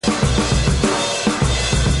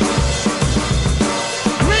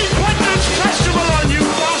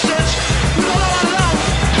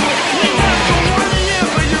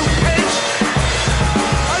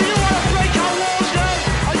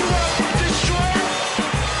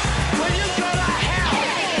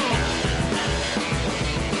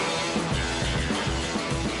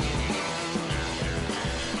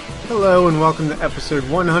Hello and welcome to episode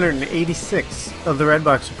 186 of the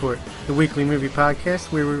Redbox Report, the weekly movie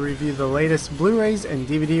podcast where we review the latest Blu-rays and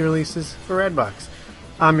DVD releases for Redbox.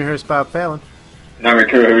 I'm your host, Bob Fallon. And I'm your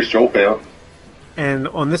co-host, Joel Fallon. And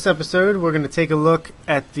on this episode, we're going to take a look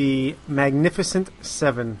at the Magnificent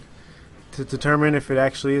Seven to determine if it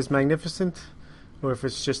actually is magnificent or if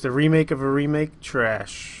it's just a remake of a remake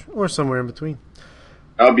trash or somewhere in between.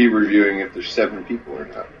 I'll be reviewing if there's 7 people or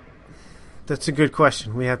not. That's a good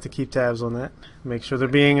question. We have to keep tabs on that. Make sure they're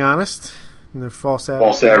being honest and they're false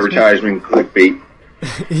advertisement, clickbait.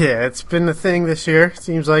 Yeah, it's been a thing this year. It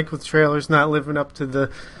seems like with trailers not living up to the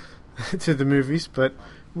movies, but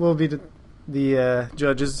we'll be the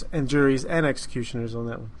judges and juries and executioners on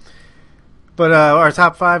that one. But our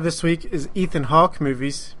top 5 this week is Ethan Hawke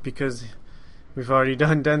movies because we've already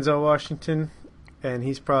done Denzel Washington, and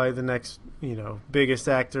he's probably the next, biggest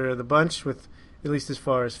actor of the bunch, with at least as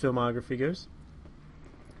far as filmography goes.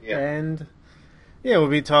 Yeah. And we'll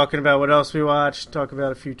be talking about what else we watched, talk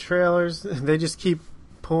about a few trailers. They just keep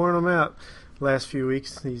pouring them out last few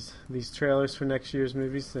weeks, these trailers for next year's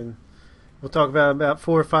movies, and we'll talk about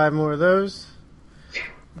 4 or 5 more of those.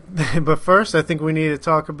 But first, I think we need to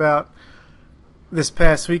talk about this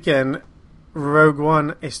past weekend, Rogue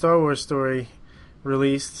One, a Star Wars story,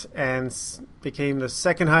 released and became the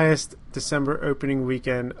second highest December opening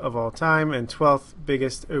weekend of all time and 12th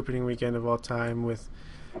biggest opening weekend of all time with,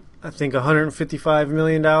 I think, $155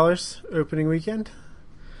 million opening weekend.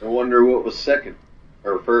 I wonder what was second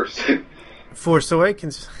or first. Force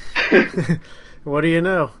Awakens. What do you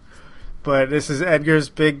know? But this is Edgar's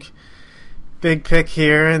big pick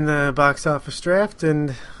here in the box office draft,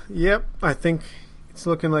 and yep, I think it's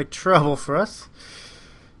looking like trouble for us.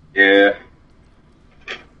 Yeah.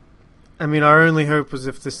 I mean, our only hope was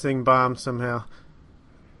if this thing bombed somehow.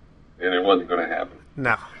 And it wasn't going to happen.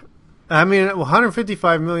 No. I mean,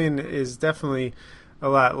 $155 million is definitely a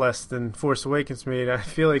lot less than Force Awakens made. I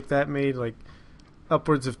feel like that made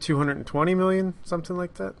upwards of $220 million, something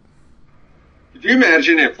like that. Could you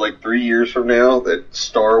imagine if 3 years from now that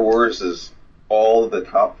Star Wars is all the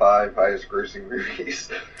top 5 highest grossing movies?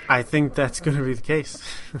 I think that's going to be the case.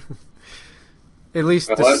 At least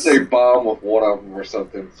unless they bomb with one of them or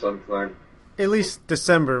something sometime. At least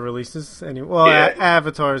December releases. Anyway, well, yeah.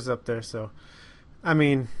 Avatar's up there, so I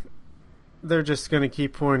mean, they're just going to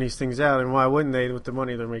keep pouring these things out, and why wouldn't they with the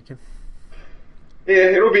money they're making? Yeah,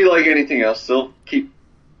 it'll be like anything else. They'll keep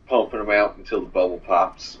pumping them out until the bubble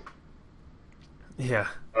pops. Yeah.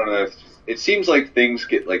 I don't know. It seems like things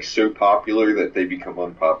get so popular that they become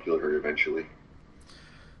unpopular eventually.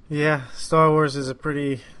 Yeah, Star Wars is a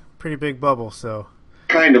pretty big bubble, so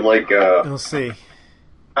kind of like we'll see.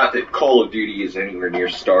 Not that Call of Duty is anywhere near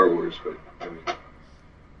Star Wars, but I mean,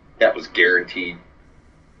 that was guaranteed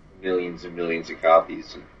millions and millions of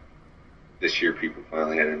copies, and this year people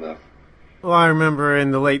finally had enough. Well, I remember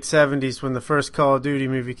in the late 70s when the first Call of Duty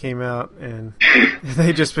movie came out, and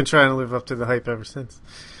they've just been trying to live up to the hype ever since.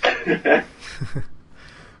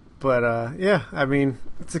 But, yeah, I mean,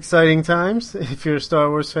 it's exciting times if you're a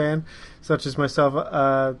Star Wars fan, such as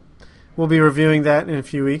myself. We'll be reviewing that in a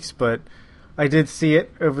few weeks, but I did see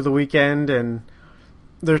it over the weekend, and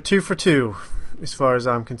they're 2 for 2 as far as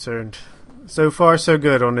I'm concerned. So far, so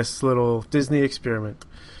good on this little Disney experiment.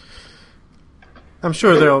 I'm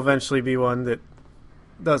sure there'll eventually be one that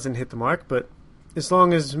doesn't hit the mark, but as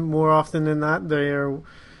long as more often than not they are,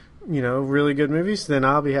 really good movies, then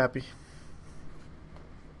I'll be happy.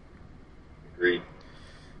 Agreed.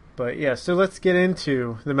 But yeah, so let's get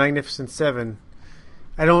into the Magnificent Seven.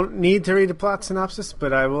 I don't need to read a plot synopsis,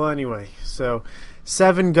 but I will anyway. So,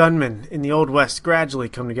 7 gunmen in the Old West gradually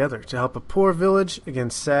come together to help a poor village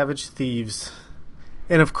against savage thieves.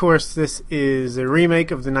 And of course, this is a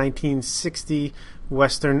remake of the 1960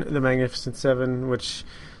 Western The Magnificent Seven, which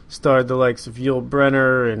starred the likes of Yul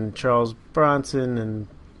Brynner and Charles Bronson and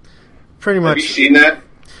pretty much... Have you seen that?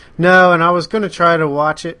 No, and I was going to try to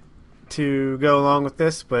watch it to go along with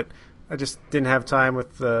this, but I just didn't have time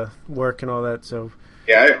with work and all that, so...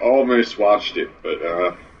 Yeah, I almost watched it, but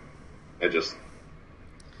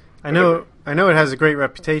I know it has a great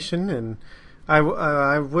reputation, and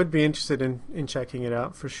I would be interested in checking it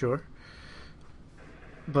out for sure.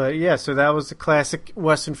 But yeah, so that was the classic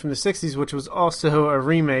Western from the 60s, which was also a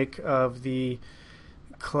remake of the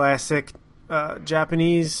classic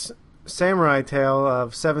Japanese samurai tale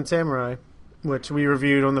of Seven Samurai, which we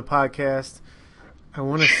reviewed on the podcast. I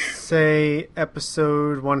want to say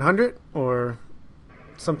episode 100 or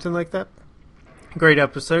something like that. Great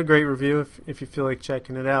episode, great review if you feel like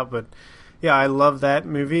checking it out. But yeah, I love that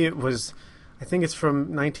movie. It was, I think it's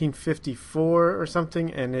from 1954 or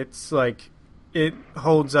something, and it's it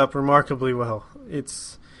holds up remarkably well.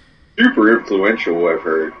 It's super influential, I've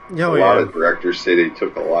heard. Oh, a lot yeah. of directors say they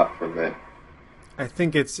took a lot from that. I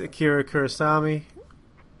think it's Akira Kurosawa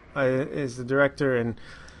is the director, and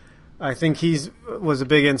I think was a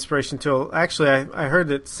big inspiration to. Actually, I heard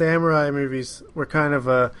that samurai movies were kind of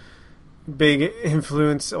a big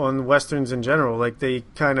influence on westerns in general. Like they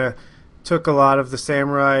kind of took a lot of the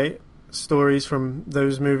samurai stories from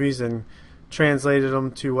those movies and translated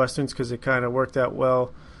them to westerns because it kind of worked out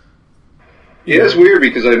well. Yeah, it's weird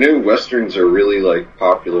because I know westerns are really like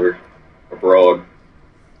popular abroad.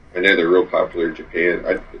 I know they're real popular in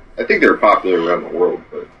Japan. I think they're popular around the world,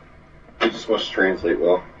 but they just must translate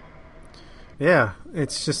well. Yeah,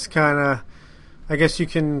 it's just kind of. I guess you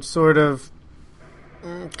can sort of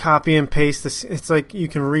copy and paste this. It's like you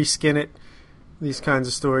can reskin it. These kinds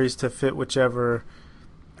of stories to fit whichever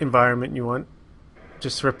environment you want.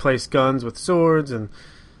 Just replace guns with swords and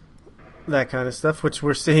that kind of stuff, which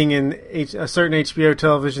we're seeing in a certain HBO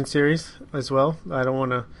television series as well. I don't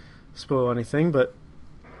want to spoil anything, but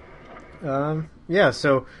yeah.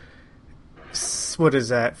 So what is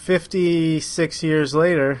that? 56 years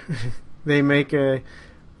later, they make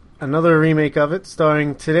another remake of it,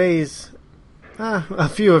 starring a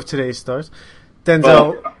few of today's stars. Denzel.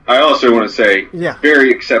 Well, I also want to say, yeah,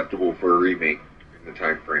 very acceptable for a remake in the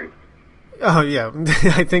time frame. Oh yeah,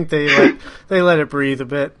 I think they let it breathe a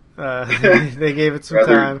bit. They gave it some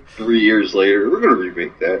time. 3 years later, we're going to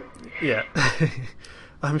remake that. Yeah,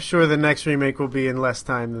 I'm sure the next remake will be in less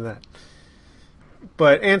time than that.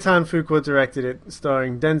 But Anton Fuqua directed it,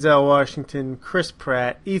 starring Denzel Washington, Chris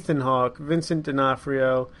Pratt, Ethan Hawke, Vincent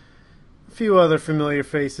D'Onofrio, a few other familiar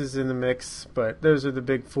faces in the mix, but those are the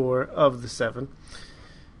big four of the seven.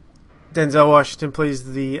 Denzel Washington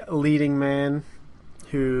plays the leading man,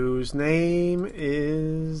 whose name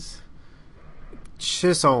is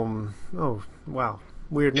Chisholm. Oh, wow.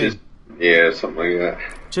 Weird name. Yeah, something like that.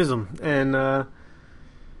 Chisholm. And,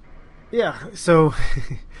 yeah, so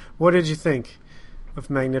what did you think of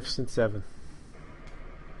Magnificent Seven?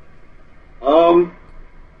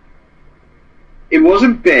 It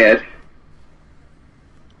wasn't bad,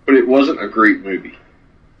 but it wasn't a great movie.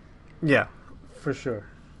 Yeah, for sure.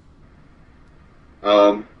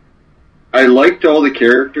 I liked all the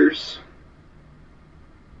characters.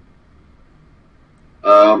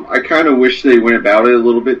 I kind of wish they went about it a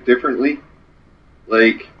little bit differently.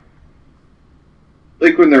 Like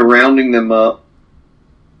when they're rounding them up.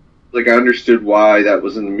 Like, I understood why that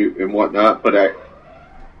was in the movie and whatnot, but I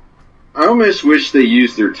almost wish they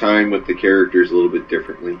used their time with the characters a little bit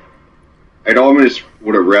differently. I'd almost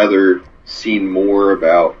would have rather seen more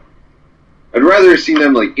about... I'd rather have seen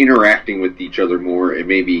them, like, interacting with each other more and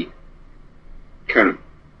maybe kind of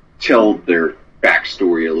tell their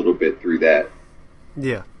backstory a little bit through that.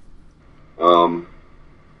 Yeah.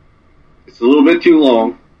 It's a little bit too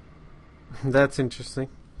long. That's interesting.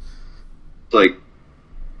 It's like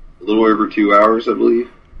a little over 2 hours, I believe.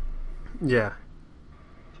 Yeah.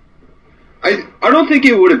 I don't think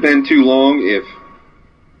it would have been too long if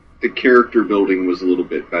the character building was a little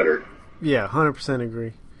bit better. Yeah, 100%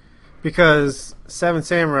 agree. Because Seven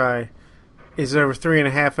Samurai is over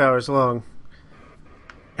 3.5 hours long.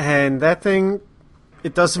 And that thing,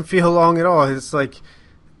 it doesn't feel long at all. It's like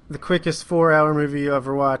the quickest 4-hour movie you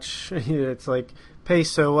ever watch. It's like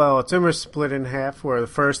paced so well. It's almost split in half, where the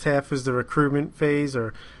first half is the recruitment phase,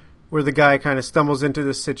 or where the guy kind of stumbles into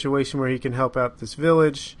this situation where he can help out this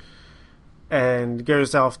village and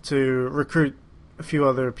goes off to recruit a few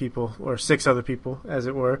other people, or 6 other people, as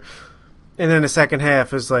it were. And then the second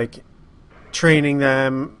half is like training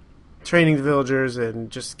the villagers and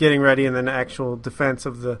just getting ready, and then actual defense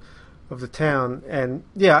of the town. And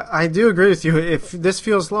yeah, I do agree with you. If this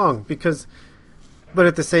feels long, but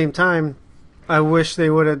at the same time, I wish they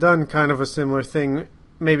would have done kind of a similar thing.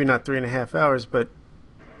 Maybe not 3.5 hours, but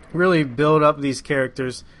really build up these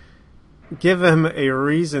characters, give them a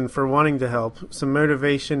reason for wanting to help, some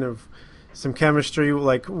motivation, of some chemistry.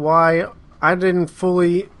 Like, why I didn't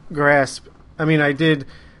fully grasp. I mean, I did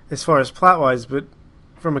as far as plot wise, but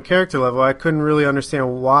from a character level, I couldn't really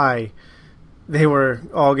understand why they were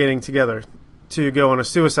all getting together to go on a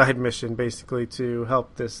suicide mission, basically, to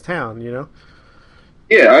help this town, you know?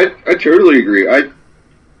 Yeah, I totally agree.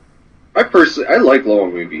 I personally, I like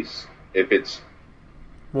long movies if it's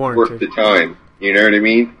warranted, worth the time. You know what I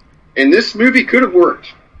mean? And this movie could have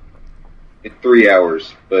worked in 3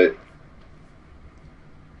 hours, but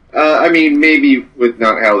I mean, maybe with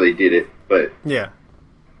not how they did it, but yeah.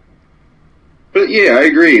 But yeah, I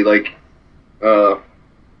agree. Like,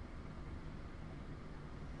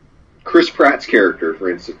 Chris Pratt's character, for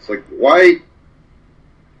instance, like, why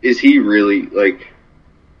is he really like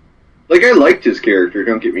I liked his character,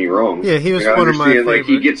 don't get me wrong. Yeah, he was like, one of my like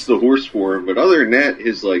he favorites. gets the horse for him, but other than that,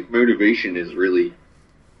 his like motivation is really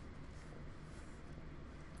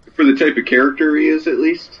for the type of character he is, at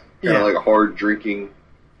least. Kind of like a hard drinking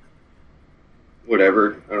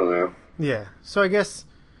whatever. I don't know. Yeah. So I guess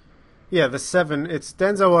the 7, it's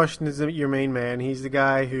Denzel Washington's your main man. He's the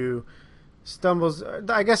guy who stumbles.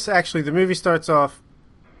 I guess actually the movie starts off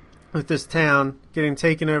with this town getting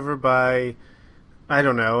taken over by, I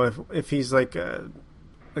don't know if he's like a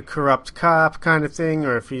corrupt cop kind of thing,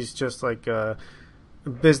 or if he's just like a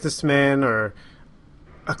businessman or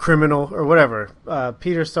a criminal or whatever.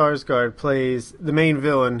 Peter Sarsgaard plays the main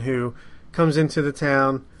villain who comes into the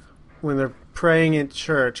town when they're praying at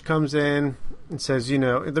church, comes in and says,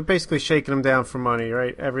 they're basically shaking him down for money,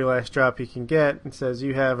 right? Every last drop he can get, and says,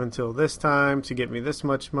 you have until this time to get me this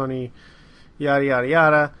much money, yada, yada,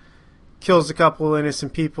 yada. Kills a couple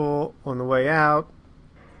innocent people on the way out.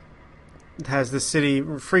 Has the city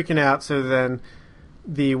freaking out, so then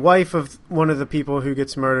the wife of one of the people who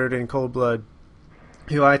gets murdered in cold blood,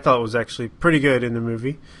 who I thought was actually pretty good in the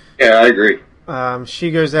movie. Yeah, I agree.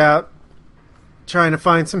 She goes out trying to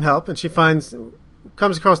find some help, and she comes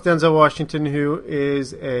across Denzel Washington, who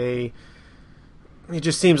is he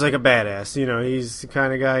just seems like a badass. He's the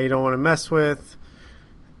kind of guy you don't want to mess with,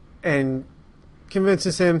 and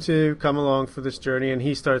convinces him to come along for this journey, and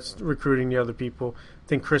he starts recruiting the other people. I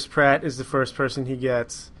think Chris Pratt is the first person he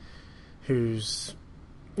gets, he's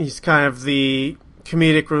kind of the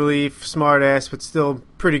comedic relief, smart ass, but still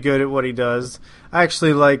pretty good at what he does. I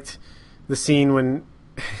actually liked the scene when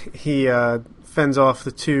he fends off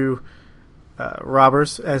the 2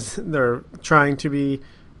 robbers as they're trying to be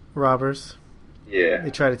robbers. Yeah.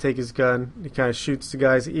 They try to take his gun. He kind of shoots the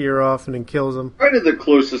guy's ear off and then kills him. Kind of the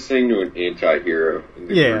closest thing to an anti-hero.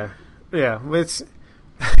 Yeah. It's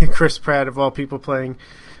Chris Pratt, of all people, playing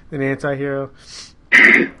an anti-hero.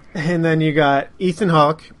 And then you got Ethan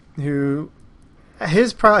Hawke, who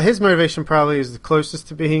his motivation probably is the closest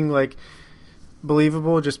to being like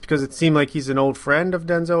believable, just because it seemed like he's an old friend of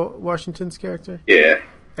Denzel Washington's character. Yeah.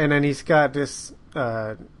 And then he's got this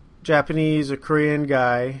Japanese or Korean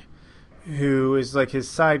guy who is like his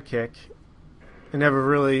sidekick. I never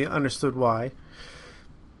really understood why.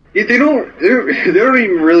 Yeah, they don't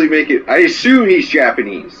even really make it. I assume he's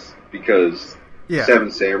Japanese because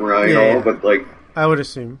Seven Samurai and all, but like I would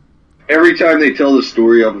assume every time they tell the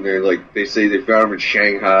story of him, they say they found him in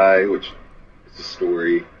Shanghai, which is a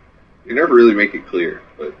story. They never really make it clear,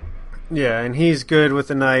 but yeah, and he's good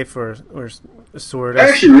with a knife or a sword. I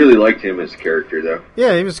actually really liked him as a character, though.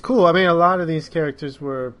 Yeah, he was cool. I mean, a lot of these characters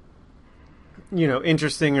were,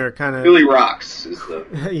 interesting or kind of. Billy Rocks is the.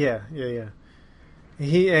 Yeah.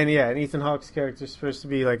 And Ethan Hawke's character is supposed to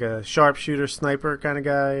be like a sharpshooter, sniper kind of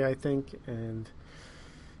guy, I think, and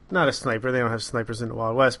not a sniper. They don't have snipers in the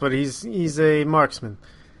Wild West, but he's a marksman.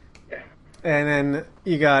 Yeah. And then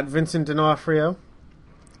you got Vincent D'Onofrio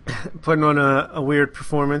putting on a weird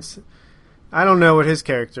performance. I don't know what his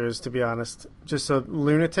character is, to be honest. Just a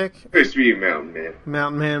lunatic. Supposed to be a mountain man.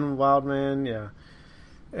 Mountain man, wild man, yeah.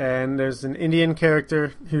 And there's an Indian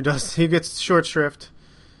character who gets short shrift,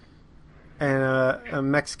 and a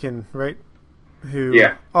Mexican, right? Who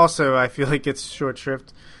also I feel like gets short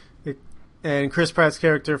shrift. And Chris Pratt's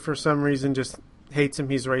character, for some reason, just hates him.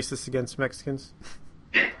 He's racist against Mexicans.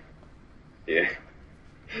 Yeah.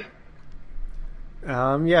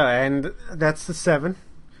 And that's the 7.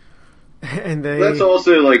 And that's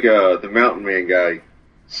also like the mountain man guy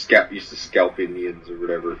used to scalp Indians or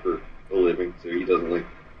whatever for a living, so he doesn't like.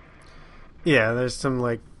 Yeah, there's some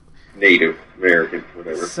like Native American,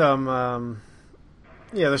 whatever.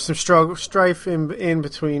 There's some strife in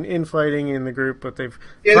between infighting in the group, but they've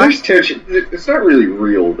there's tension. It's not really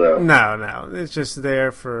real though. No, it's just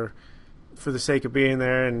there for the sake of being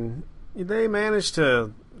there, and they managed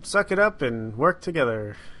to suck it up and work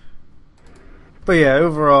together. But yeah,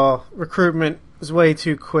 overall, recruitment was way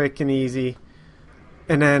too quick and easy.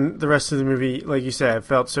 And then the rest of the movie, like you said,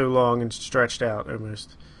 felt so long and stretched out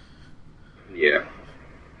almost. Yeah.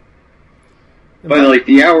 By like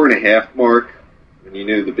the hour and a half mark, when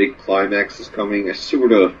the big climax is coming, I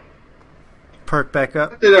sort of perk back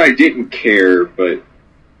up. Not that I didn't care, but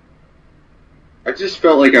I just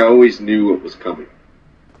felt like I always knew what was coming,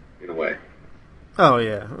 in a way. Oh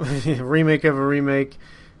yeah, remake of a remake,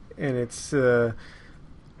 and it's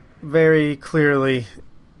very clearly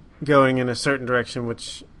going in a certain direction,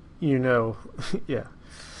 which yeah.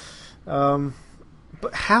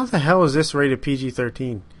 But how the hell is this rated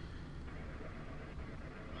PG-13?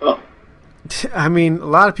 Oh. I mean, a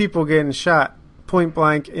lot of people getting shot point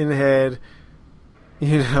blank in the head,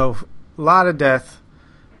 You know, a lot of death,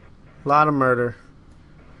 a lot of murder,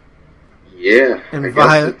 Yeah, and I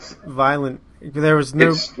guess it's violent. There was no.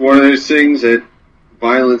 it's one of those things that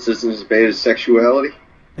violence isn't as bad as sexuality.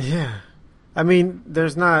 Yeah. I mean,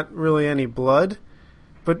 there's not really any blood,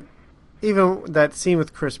 but even that scene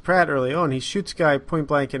with Chris Pratt early on, he shoots a guy point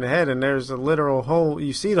blank in the head, and there's a literal hole.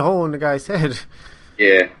 You see the hole in the guy's head.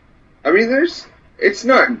 Yeah, I mean, it's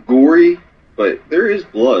not gory, but there is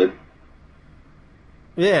blood.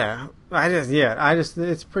 Yeah.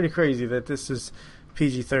 It's pretty crazy that this is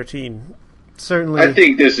PG-13. Certainly. I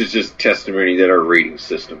think this is just testimony that our rating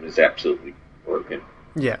system is absolutely broken.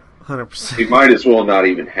 Yeah, 100%. We might as well not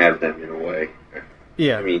even have them in a way.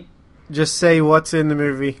 Yeah. I mean, just say what's in the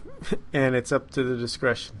movie, and it's up to the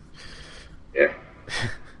discretion. yeah.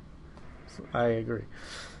 I agree.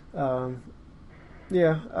 And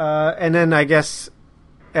then I guess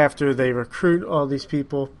after they recruit all these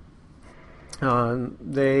people,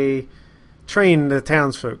 they train the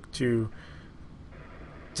townsfolk to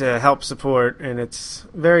help support, and it's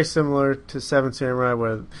very similar to Seven Samurai,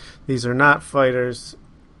 where these are not fighters.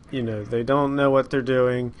 You know, they don't know what they're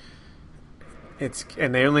doing.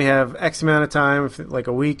 And they only have X amount of time, like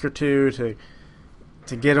a week or two,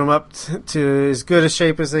 to get them up to as good a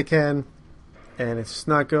shape as they can. And it's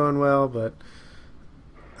not going well, but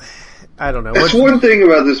I don't know. That's one thing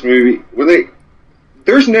about this movie.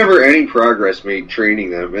 There's never any progress made training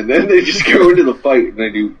them, and then they just go into the fight and they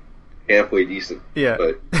do halfway decent. Yeah,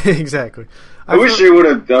 but exactly. I wish they would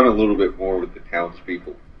have done a little bit more with the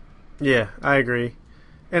townspeople. Yeah, I agree.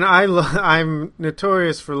 And I'm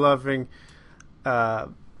notorious for loving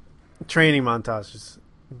training montages,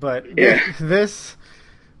 but this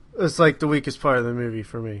was like the weakest part of the movie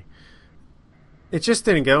for me. It just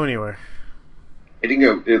didn't go anywhere.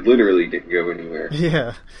 It literally didn't go anywhere.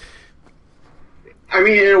 Yeah. I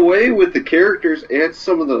mean, in a way, with the characters, it had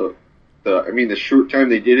some of the short time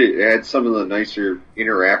they did it, it had some of the nicer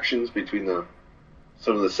interactions between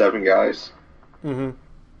some of the seven guys. Mm-hmm.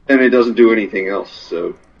 And it doesn't do anything else,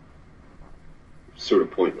 so it's sort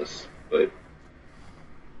of pointless. But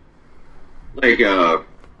like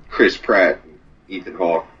Chris Pratt and Ethan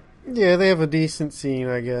Hawke. Yeah, they have a decent scene,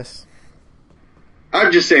 I guess.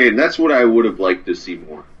 I'm just saying, that's what I would have liked to see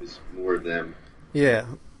more, is more of them. Yeah.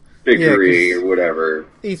 Bickering or whatever.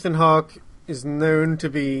 Ethan Hawke is known to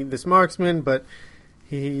be this marksman, but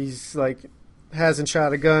he's hasn't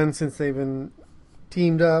shot a gun since they've been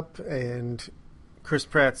teamed up, and Chris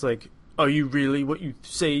Pratt's like, "Are you really what you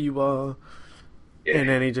say you are?" Yeah. And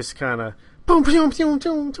then he just kind of boom, boom, boom,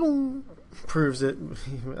 boom, boom, proves it.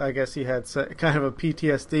 I guess he had kind of a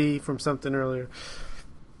PTSD from something earlier.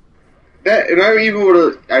 And I even would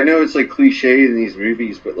have. I know it's like cliche in these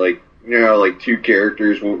movies, but two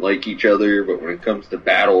characters won't like each other, but when it comes to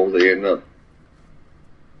battle, they end up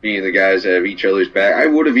being the guys that have each other's back. I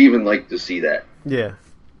would have even liked to see that. Yeah.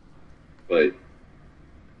 But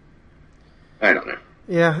I don't know.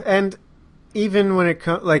 Yeah, and even when it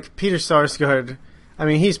comes, Peter Sarsgaard, I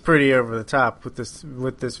mean, he's pretty over the top with this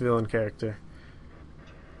villain character.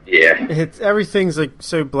 Yeah. Everything's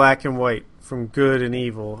so black and white, from good and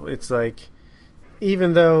evil. It's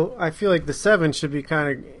even though I feel like the seven should be kind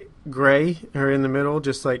of gray or in the middle,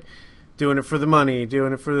 just doing it for the money,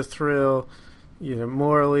 doing it for the thrill,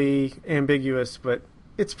 morally ambiguous, but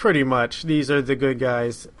it's pretty much these are the good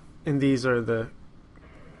guys and these are the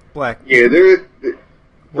black. Yeah, they're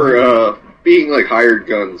for being hired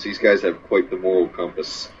guns. These guys have quite the moral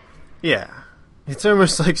compass. Yeah, it's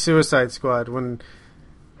almost like Suicide Squad when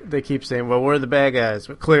they keep saying, "Well, we're the bad guys,"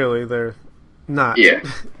 but clearly they're not. Yeah.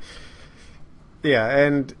 Yeah,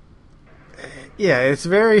 and it's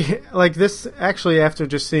very this. Actually, after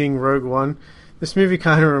just seeing Rogue One, this movie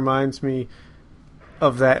kind of reminds me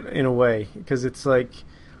of that in a way, because it's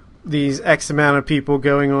these X amount of people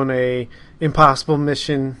going on a impossible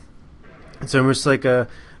mission. It's almost like a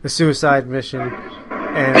suicide mission,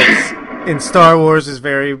 and in Star Wars is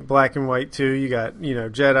very black and white too. You got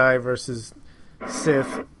Jedi versus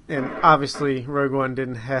Sith, and obviously Rogue One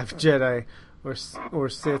didn't have Jedi or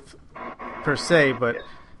Sith per se, but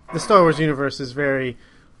the Star Wars universe is very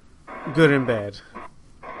good and bad.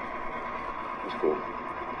 That's cool.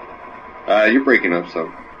 You're breaking up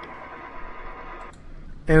some.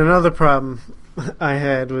 And another problem I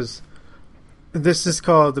had was, this is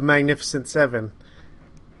called the Magnificent Seven.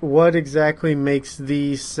 What exactly makes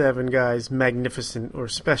these seven guys magnificent or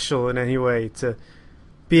special in any way to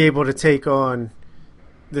be able to take on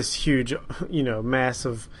this huge, mass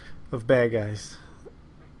of bad guys?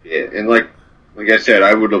 Yeah, and like I said,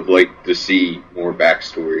 I would have liked to see more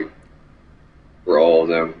backstory for all of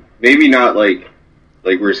them. Maybe not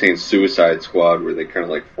like we were saying, Suicide Squad, where they kind of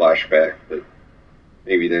like flashback, but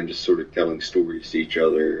maybe then just sort of telling stories to each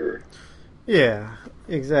other. Or... Yeah,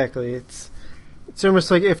 exactly. It's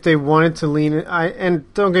almost like if they wanted to lean in,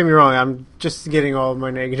 and don't get me wrong, I'm just getting all of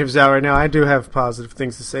my negatives out right now. I do have positive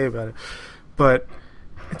things to say about it, but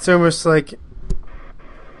it's almost like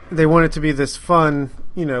they want it to be this fun,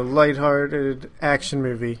 lighthearted action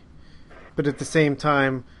movie, but at the same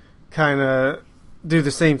time, kind of do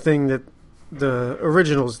the same thing that the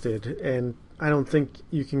originals did, and I don't think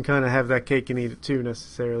you can kind of have that cake and eat it too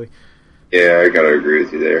necessarily. Yeah, I gotta agree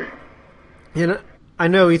with you there. I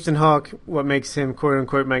know Ethan Hawke, what makes him quote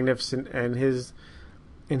unquote magnificent, and his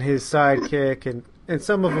sidekick, and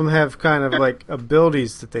some of them have kind of like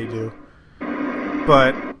abilities that they do,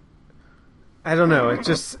 but I don't know. It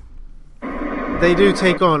just they do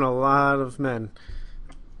take on a lot of men.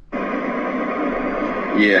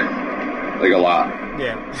 Yeah, like a lot.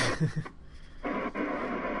 Yeah.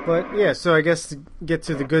 But yeah, so I guess to get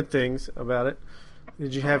to the good things about it,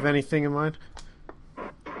 did you have anything in mind?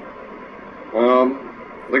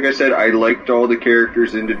 Like I said, I liked all the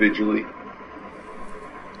characters individually.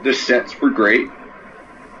 The sets were great.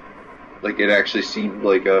 Like, it actually seemed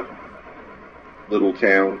like a little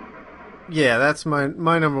town. Yeah, that's my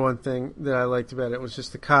number one thing that I liked about it was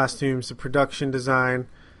just the costumes, the production design,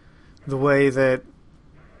 the way that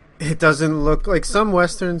it doesn't look like some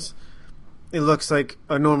westerns. It looks like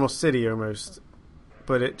a normal city almost,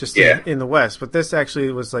 but it just in the West. But this actually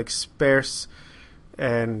was like sparse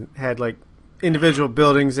and had like individual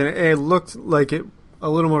buildings, and it looked like it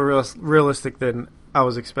a little more realistic than I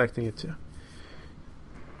was expecting it to.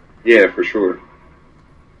 Yeah, for sure.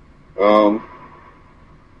 I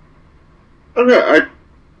don't know.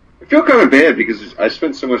 I feel kind of bad because I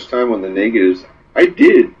spent so much time on the negatives. I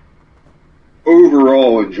did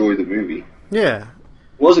overall enjoy the movie. Yeah.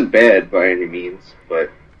 It wasn't bad by any means,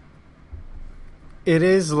 but it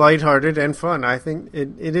is lighthearted and fun. I think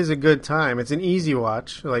it is a good time. It's an easy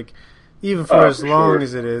watch. Like, even for as long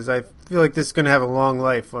as it is, I feel like this is going to have a long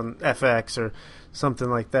life on FX or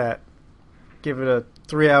something like that. Give it a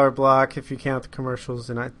 3-hour block if you count the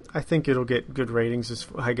commercials, and I think it'll get good ratings. As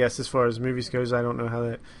far as movies goes, I don't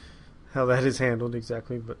know how that is handled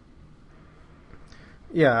exactly, but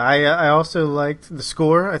yeah, I also liked the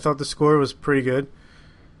score. I thought the score was pretty good.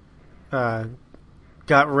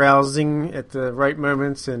 Got rousing at the right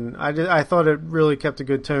moments, and I thought it really kept a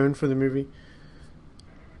good tone for the movie.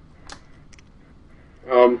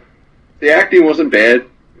 The acting wasn't bad.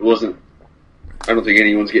 It wasn't. I don't think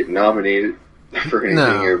anyone's getting nominated for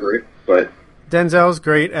anything over it. But Denzel's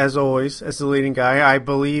great as always as the leading guy. I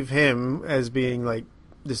believe him as being like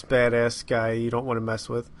this badass guy you don't want to mess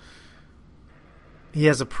with. He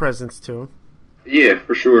has a presence to him. Yeah,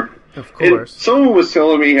 for sure. Of course. And someone was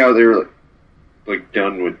telling me how they were like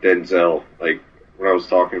done with Denzel. Like when I was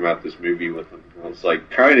talking about this movie with him, I was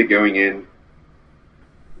like kind of going in,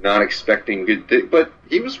 not expecting good things, but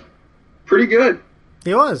he was pretty good.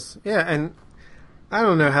 He was, yeah, and I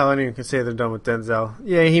don't know how anyone can say they're done with Denzel.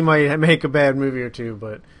 Yeah, he might make a bad movie or two,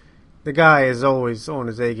 but the guy is always on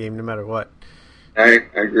his A game no matter what. I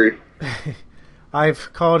agree.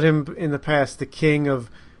 I've called him in the past the king of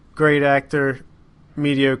great actor,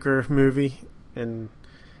 mediocre movie, and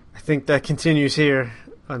I think that continues here,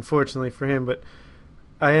 unfortunately for him. But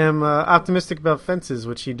I am optimistic about Fences,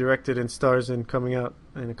 which he directed and stars in, coming out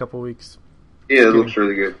in a couple weeks. Yeah, it looks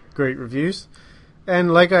really good. Great reviews.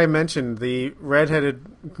 And like I mentioned, the redheaded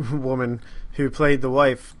woman who played the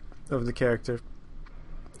wife of the character,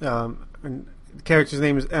 and the character's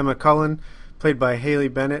name is Emma Cullen, played by Haley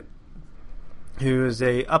Bennett, who is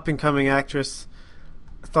a up-and-coming actress.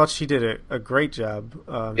 I thought she did a great job.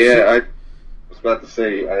 I was about to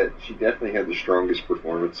say, she definitely had the strongest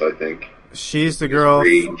performance, I think. She's the girl.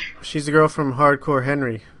 She's the girl from Hardcore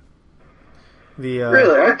Henry.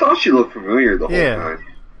 Really? I thought she looked familiar the whole time.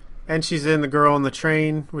 And she's in The Girl on the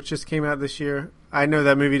Train, which just came out this year. I know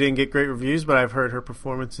that movie didn't get great reviews, but I've heard her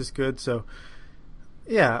performance is good. So,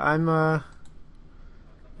 yeah, I'm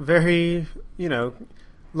very,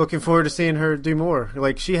 looking forward to seeing her do more.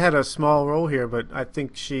 Like, she had a small role here, but I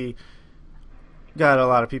think she got a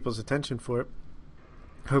lot of people's attention for it.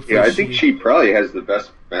 Hopefully I think she probably has the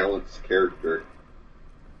best balanced character.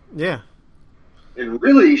 Yeah. And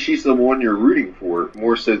really, she's the one you're rooting for,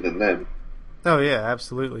 more so than them. Oh, yeah,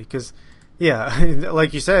 absolutely. Because,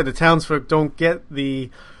 like you said, the townsfolk don't get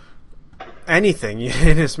anything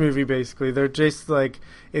in this movie, basically. They're just like,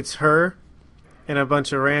 it's her and a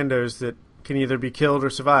bunch of randos that can either be killed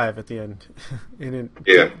or survive at the end. And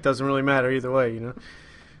it doesn't really matter either way,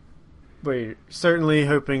 But you're certainly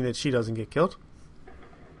hoping that she doesn't get killed.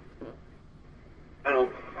 I don't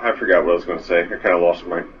forgot what I was going to say. I kind of lost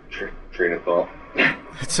my train of thought.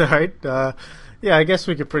 It's all right. Yeah, I guess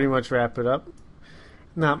we could pretty much wrap it up.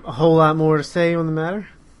 Not a whole lot more to say on the matter.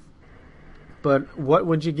 But what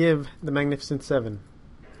would you give The Magnificent Seven?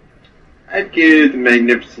 I'd give The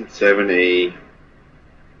Magnificent Seven a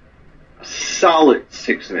solid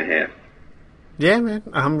 6.5. Yeah, man,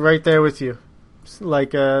 I'm right there with you. It's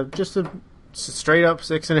like just a straight up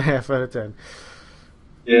 6.5 out of 10.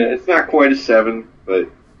 Yeah, it's not quite a 7, but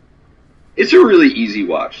it's a really easy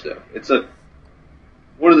watch, though. It's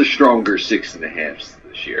one of the stronger 6.5s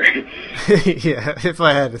this year. Yeah, if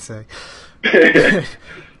I had to say.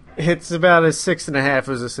 It's about as 6.5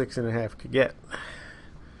 as a 6.5 could get.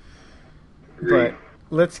 Agreed. But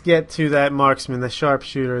let's get to that marksman, the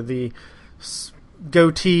sharpshooter, the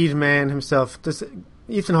goateed man himself. Does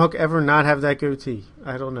Ethan Hawke ever not have that goatee?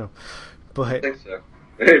 I don't know. I But think so.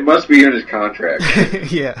 It must be in his contract.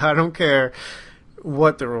 yeah, I don't care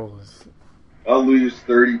what the rule is. I'll lose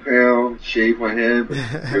 30 pounds, shave my head, but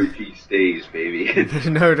goatee stays, baby.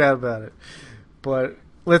 No doubt about it. But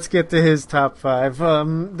let's get to his top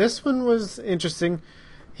 5. This one was interesting.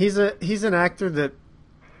 He's an actor that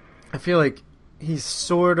I feel like he's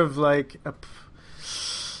sort of like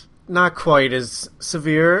not quite as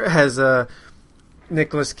severe as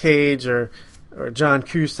Nicolas Cage or John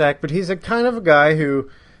Cusack, but he's a kind of a guy who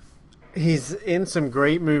he's in some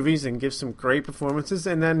great movies and gives some great performances,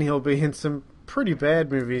 and then he'll be in some pretty bad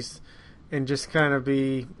movies and just kind of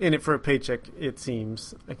be in it for a paycheck, it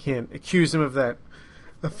seems. I can't accuse him of that,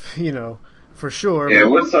 for sure. Yeah,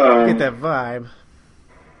 but what's get that vibe.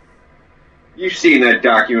 You've seen that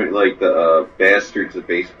document, like the Bastards of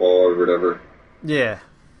Baseball or whatever. Yeah.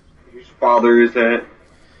 Whose father is that?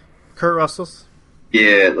 Kurt Russell's?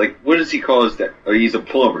 Yeah, like what does he call his dad? Oh, he's a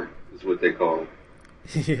plumber, is what they call him.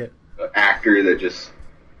 Yeah. An actor that just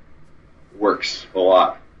works a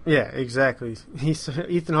lot. Yeah, exactly.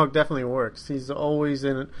 Ethan Hawke definitely works. He's always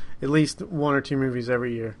in at least 1 or 2 movies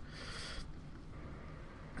every year.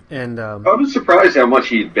 And I was surprised how much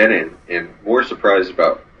he'd been in, and more surprised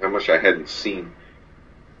about how much I hadn't seen.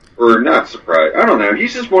 Or not surprised. I don't know.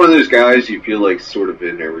 He's just one of those guys you feel like sort of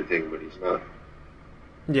in everything, but he's not.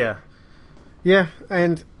 yeah. Yeah,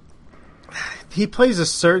 and he plays a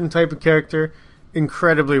certain type of character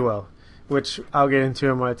incredibly well, which I'll get into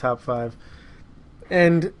in my top 5.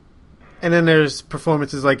 And then there's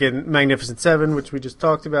performances like in Magnificent Seven, which we just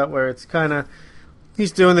talked about, where it's kind of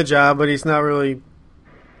he's doing the job, but he's not really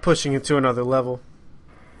pushing it to another level.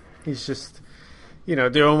 He's just,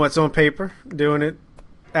 doing what's on paper, doing it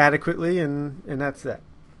adequately, and that's that.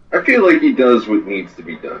 I feel like he does what needs to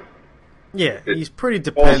be done. Yeah, he's pretty Calls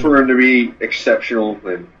dependent. for him to be exceptional,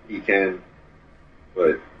 then he can,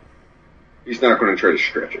 but he's not going to try to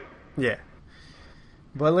stretch it. Yeah.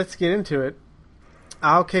 But let's get into it.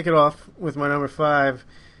 I'll kick it off with my number 5,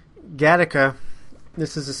 Gattaca.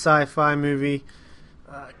 This is a sci-fi movie.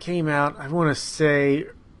 Came out, I want to say,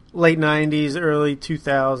 late 90s, early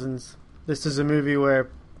 2000s. This is a movie where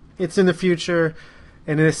it's in the future,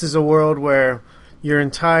 and this is a world where your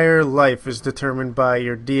entire life is determined by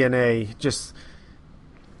your DNA. Just,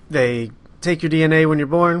 they take your DNA when you're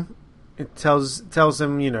born. It tells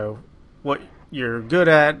them, what you're good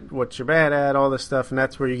at, what you're bad at, all this stuff, and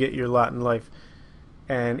that's where you get your lot in life.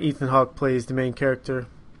 And Ethan Hawke plays the main character,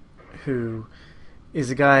 who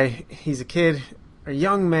is he's a kid, a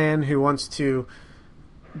young man who wants to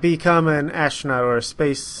become an astronaut or a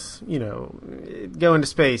space, go into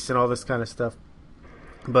space and all this kind of stuff.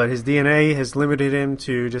 But his DNA has limited him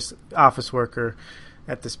to just office worker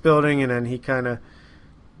at this building, and then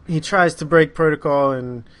he tries to break protocol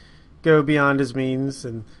and go beyond his means.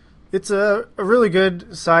 And it's a really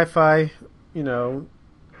good sci-fi,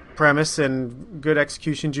 premise and good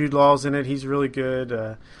execution. Jude Law's in it. He's really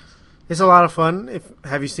good. It's a lot of fun.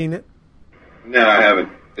 Have you seen it? No, I haven't.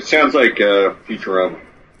 It sounds like Futurama.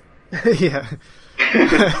 Yeah.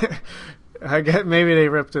 I guess maybe they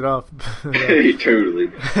ripped it off.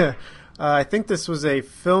 Totally. I think this was a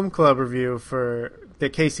film club review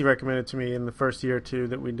that Casey recommended to me in the first year or two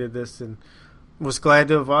that we did this, and was glad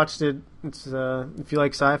to have watched it. It's if you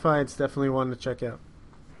like sci-fi, it's definitely one to check out.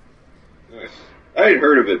 Nice. I had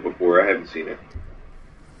heard of it before. I haven't seen it.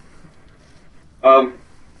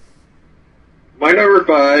 My number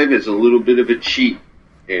 5 is a little bit of a cheat,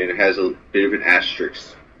 and it has a bit of an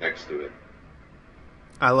asterisk next to it.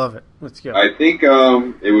 I love it. Let's go. I think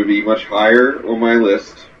it would be much higher on my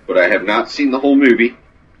list, but I have not seen the whole movie.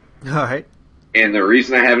 All right. And the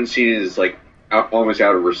reason I haven't seen it is almost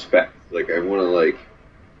out of respect. I want to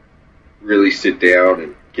really sit down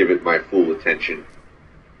and give it my full attention.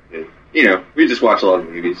 And, we just watch a lot of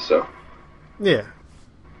movies, so. Yeah.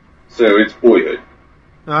 So it's Boyhood.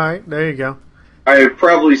 All right, there you go. I have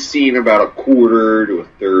probably seen about a quarter to a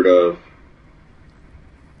third of.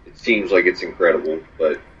 It seems like it's incredible,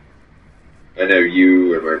 but I know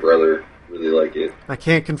you and my brother really like it. I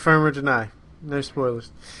can't confirm or deny. No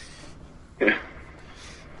spoilers. Yeah.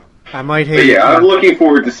 I might hate But yeah, it. I'm looking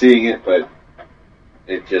forward to seeing it, but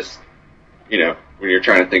it just, when you're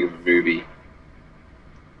trying to think of a movie,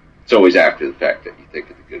 it's always after the fact that you think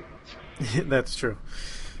of the good ones. That's true.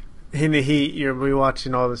 In the heat, you're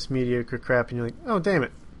rewatching all this mediocre crap, and you're like, oh, damn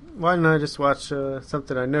it. Why didn't I just watch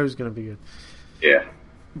something I know is going to be good? Yeah.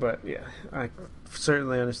 But, yeah, I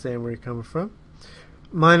certainly understand where you're coming from.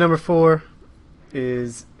 My number 4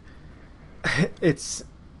 is... It's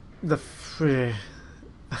the...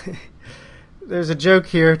 There's a joke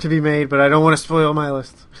here to be made, but I don't want to spoil my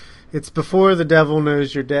list. It's Before the Devil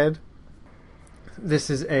Knows You're Dead. This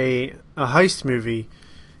is a heist movie.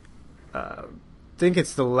 I think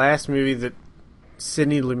it's the last movie that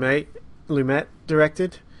Sidney Lumet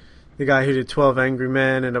directed. The guy who did 12 Angry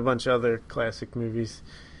Men and a bunch of other classic movies.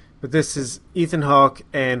 But this is Ethan Hawke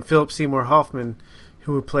and Philip Seymour Hoffman,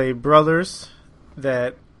 who would play brothers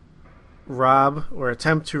that rob or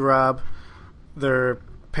attempt to rob their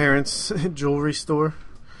parents' jewelry store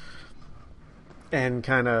and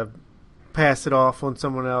kind of pass it off on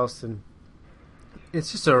someone else. And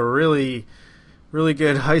it's just a really, really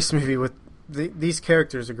good heist movie with these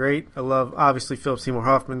characters are great. I love, obviously, Philip Seymour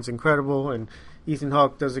Hoffman's incredible, and Ethan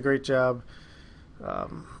Hawke does a great job.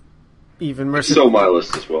 Even Marissa... It's on my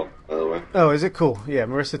list as well, by the way. Oh, is it cool? Yeah,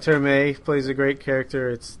 Marissa Tomei plays a great character.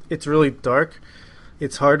 It's really dark.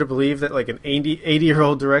 It's hard to believe that like an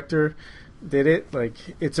 80-year-old director did it. Like,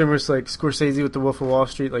 it's almost like Scorsese with The Wolf of Wall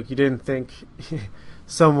Street. Like, you didn't think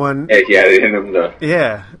someone... Heck yeah, they hit him to...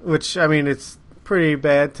 Yeah, which, I mean, it's pretty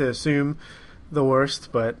bad to assume the worst,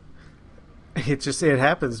 but it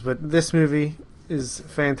happens. But this movie is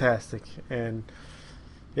fantastic, and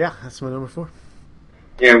yeah, that's my number 4.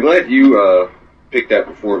 Yeah, I'm glad you picked that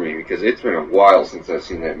before me, because it's been a while since I've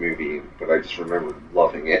seen that movie, but I just remember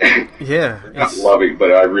loving it. Yeah. Not loving,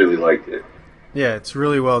 but I really liked it. Yeah, it's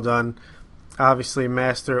really well done. Obviously,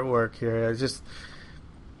 master at work here. I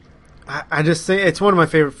just say it's one of my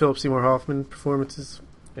favorite Philip Seymour Hoffman performances,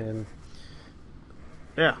 and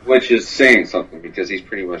yeah, which is saying something because he's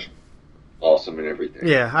pretty much awesome in everything.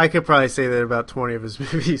 Yeah, I could probably say that about 20 of his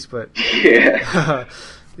movies, but yeah,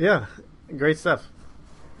 yeah, great stuff.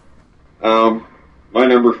 My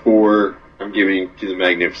number 4, I'm giving to The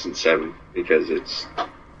Magnificent Seven because it's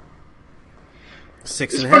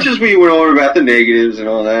 6.5. As much as we went on about the negatives and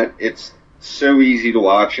all that, it's so easy to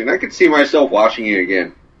watch, and I could see myself watching it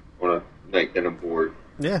again on a night that I'm bored.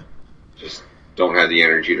 Yeah. Just don't have the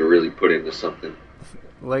energy to really put into something.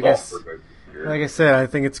 Like I said, I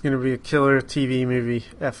think it's going to be a killer TV movie,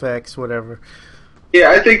 FX, whatever.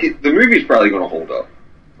 Yeah, I think the movie's probably going to hold up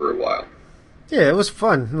for a while. Yeah, it was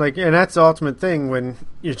fun. And that's the ultimate thing when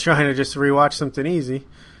you're trying to just rewatch something easy.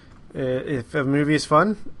 If a movie is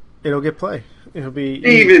fun, it'll get play. It'll be...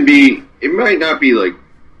 It might not be like...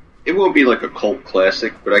 It won't be like a cult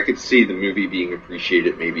classic, but I could see the movie being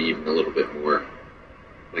appreciated maybe even a little bit more.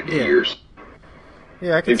 Like in years.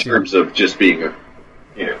 Yeah, I can see in terms of just being a,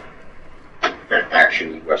 an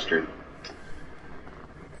action Western.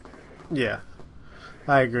 Yeah,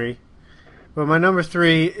 I agree. But my number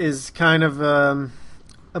 3 is kind of a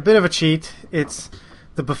bit of a cheat. It's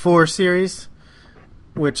the Before series,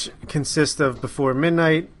 which consists of Before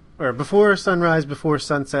Midnight, or Before Sunrise, Before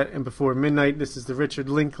Sunset, and Before Midnight. This is the Richard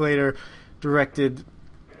Linklater directed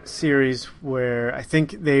series where I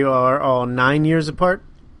think they are all 9 years apart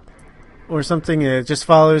or something. It just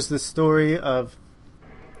follows the story of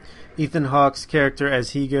Ethan Hawke's character as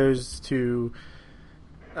he goes to...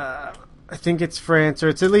 I think it's France, or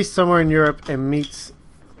it's at least somewhere in Europe, and meets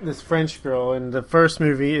this French girl. And the first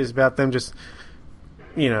movie is about them just,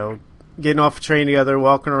 getting off a train together,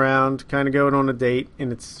 walking around, kind of going on a date,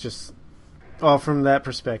 and it's just all from that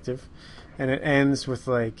perspective. And it ends with,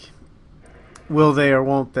 will they or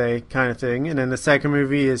won't they kind of thing. And then the second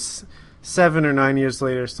movie is 7 or 9 years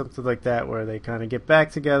later, something like that, where they kind of get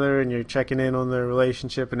back together and you're checking in on their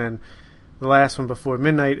relationship. And then the last one, Before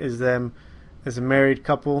Midnight, is them as a married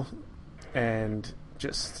couple. And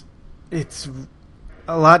just, it's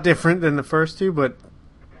a lot different than the first two, but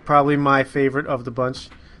probably my favorite of the bunch.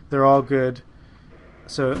 They're all good.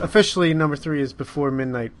 So officially, number 3 is Before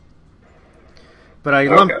Midnight. But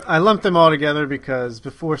I lumped them all together because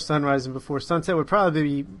Before Sunrise and Before Sunset would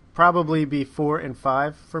probably be 4 and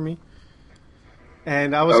 5 for me.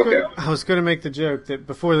 And I was going to make the joke that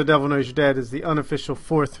Before the Devil Knows You're Dead is the unofficial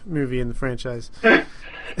 4th movie in the franchise.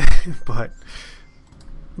 But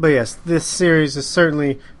But yes, this series is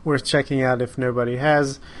certainly worth checking out if nobody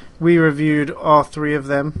has. We reviewed all three of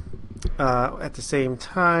them at the same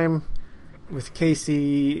time with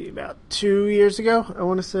Casey about 2 years ago, I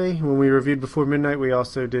want to say. When we reviewed Before Midnight, we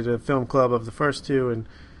also did a film club of the first two, and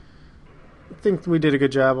I think we did a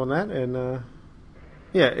good job on that. And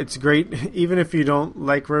yeah, it's great. Even if you don't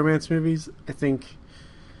like romance movies, I think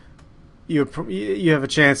you have a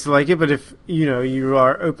chance to like it. But if you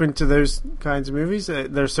are open to those kinds of movies,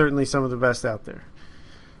 they're certainly some of the best out there.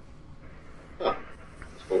 Huh.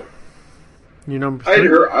 That's cool. Your number three?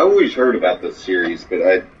 I always heard about this series, but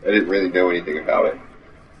I didn't really know anything about it.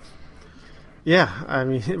 Yeah, I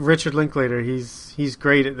mean Richard Linklater, he's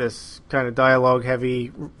great at this kind of dialogue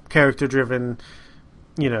heavy, character driven,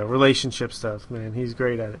 relationship stuff. Man, he's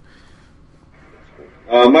great at it.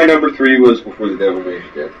 My number 3 was Before the Devil Made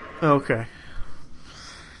You Dead. Okay.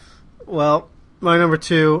 Well, my number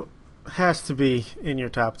 2 has to be in your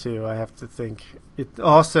top 2. I have to think. It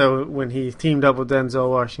also, when he teamed up with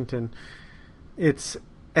Denzel Washington,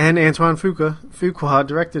 and Antoine Fuqua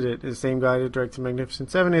directed it. The same guy that directed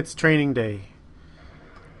Magnificent Seven. It's Training Day.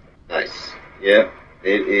 Nice. Yeah,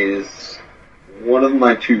 it is one of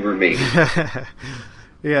my 2 remaining.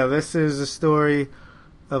 Yeah, this is a story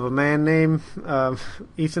of a man named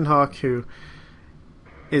Ethan Hawke who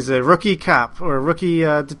is a rookie cop or a rookie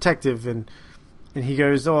detective, and he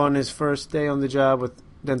goes on his first day on the job with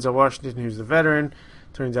Denzel Washington, who's a veteran.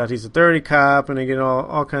 Turns out he's a dirty cop, and they get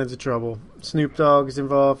all kinds of trouble. Snoop Dogg is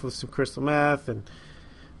involved with some crystal meth, and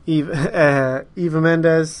Eva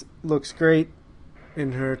Mendes looks great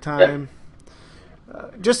in her time.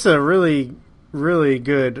 Just a really, really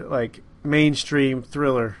good mainstream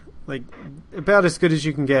thriller, about as good as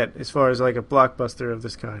you can get as far as a blockbuster of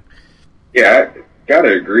this kind. Yeah, I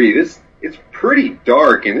gotta agree. It's pretty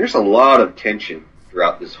dark, and there's a lot of tension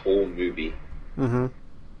throughout this whole movie. Mm-hmm.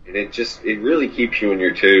 And it really keeps you on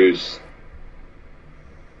your toes.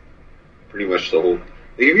 Pretty much the whole.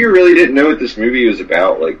 If you really didn't know what this movie was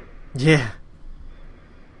about, yeah,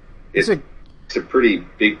 it's a pretty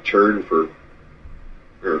big turn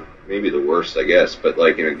or maybe the worst, I guess, but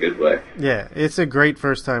in a good way. Yeah, it's a great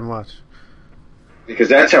first time watch. Because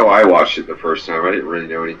that's how I watched it the first time. I didn't really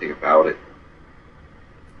know anything about it.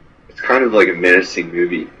 It's kind of like a menacing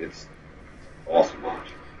movie. It's awesome watch.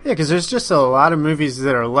 Yeah, because there's just a lot of movies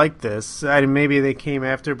that are like this. Maybe they came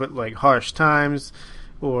after, but Harsh Times,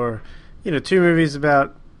 or 2 movies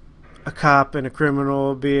about a cop and a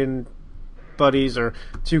criminal being buddies, or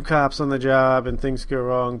 2 cops on the job and things go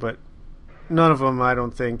wrong. But none of them, I don't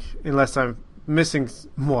think, unless I'm missing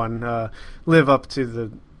one, live up to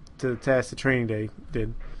the task that Training Day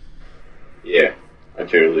did. Yeah, I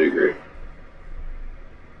totally agree.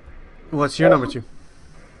 What's your number 2?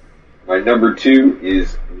 My number 2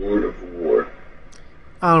 is Lord of War.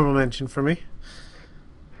 Honorable mention for me.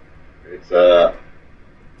 It's I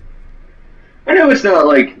know it's not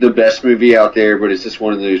the best movie out there, but it's just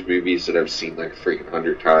one of those movies that I've seen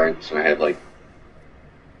 100 times. So I have I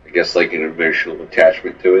guess an emotional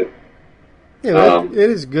attachment to it. Yeah, it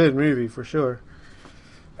is a good movie for sure.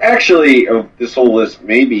 Actually, of this whole list,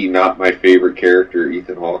 maybe not my favorite character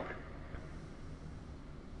Ethan Hawke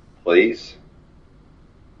plays.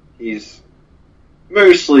 He's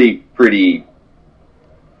mostly pretty,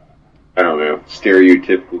 I don't know,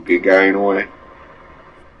 stereotypical good guy in a way.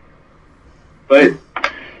 But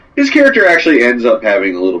his character actually ends up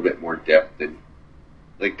having a little bit more depth than,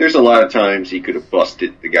 there's a lot of times he could have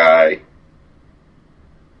busted the guy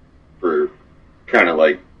for kind of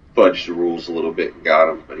fudged the rules a little bit and got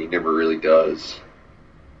him, but he never really does.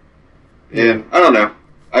 And I don't know.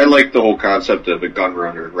 I like the whole concept of a gun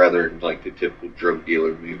runner rather than the typical drug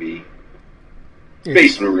dealer movie. It's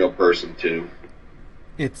based on a real person too.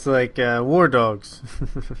 It's War Dogs.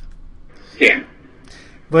 Yeah.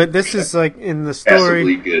 But this is in the story.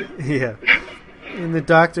 Passably good. Yeah. In the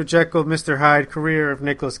Dr. Jekyll, Mr. Hyde career of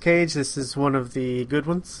Nicolas Cage, this is one of the good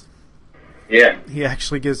ones. Yeah. He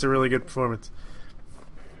actually gives a really good performance.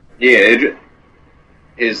 Yeah,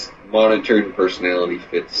 his monotone personality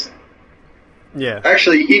fits. Yeah.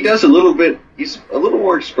 Actually, he does a little bit. He's a little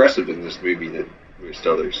more expressive in this movie than most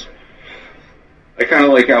others. I kind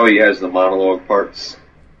of like how he has the monologue parts.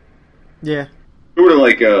 Yeah. Sort of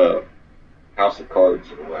like a House of Cards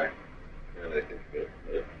in a way.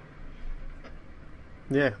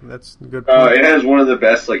 Yeah, that's a good point. It has one of the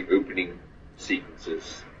best opening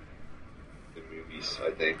sequences in movies,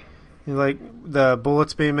 I think. You like the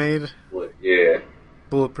bullets being made? Yeah.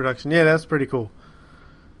 Bullet production. Yeah, that's pretty cool.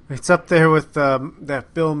 It's up there with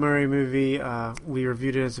that Bill Murray movie. We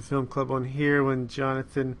reviewed it as a film club on here when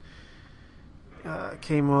Jonathan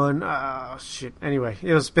came on. Shit. Anyway,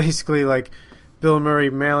 it was basically like Bill Murray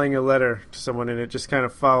mailing a letter to someone, and it just kind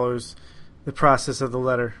of follows the process of the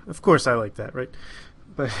letter. Of course, I like that, right?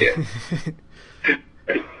 But Yeah.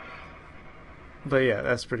 but yeah,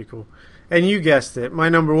 that's pretty cool. And you guessed it. My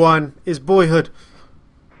number one is Boyhood.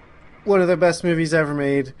 One of the best movies ever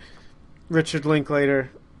made. Richard Linklater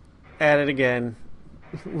at it again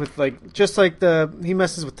with just like he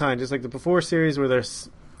messes with time, just like the Before series where there's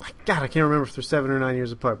God, I can't remember if they're 7 or 9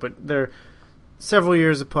 years apart, but they're several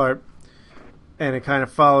years apart, and it kind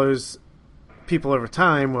of follows people over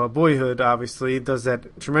time. Well, Boyhood obviously does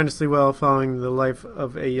that tremendously well, following the life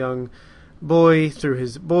of a young boy through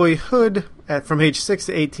his boyhood from age 6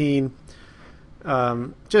 to 18.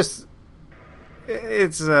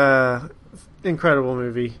 It's a incredible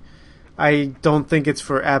movie. I don't think it's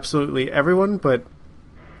for absolutely everyone, but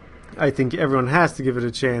I think everyone has to give it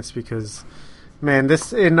a chance because, man,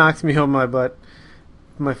 it knocked me on my butt.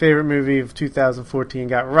 My favorite movie of 2014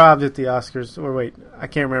 got robbed at the Oscars. Or wait, I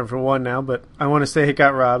can't remember for one now, but I want to say it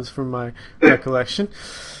got robbed from my recollection.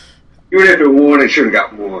 Even if it won, it should have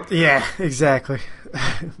got more. Yeah, exactly.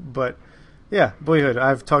 But yeah, Boyhood.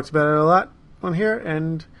 I've talked about it a lot on here,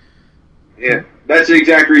 and yeah, that's the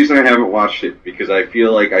exact reason I haven't watched it, because I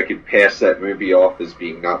feel like I could pass that movie off as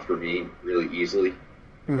being not for me really easily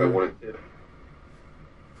if I wanted to.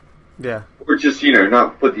 Yeah. Or just,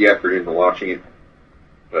 not put the effort into watching it.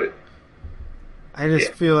 But I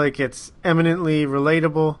just feel like it's eminently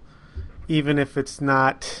relatable, even if it's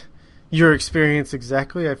not your experience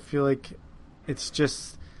exactly. I feel like it's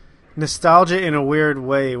just nostalgia in a weird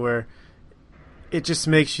way where it just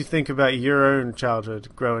makes you think about your own childhood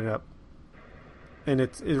growing up. And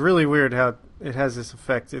it's really weird how it has this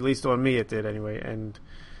effect, at least on me it did anyway. And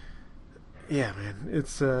yeah, man,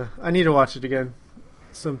 it's I need to watch it again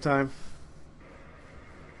sometime.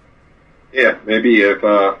 Yeah, maybe if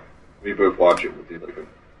we both watch it, we'll do like an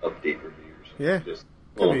update review or something. Yeah. Just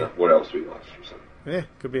what else we watched or something. Yeah,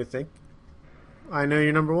 could be a thing. I know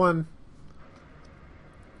you're number one.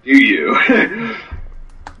 Do you? You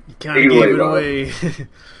kind of gave it away.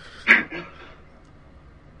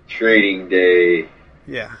 Training Day.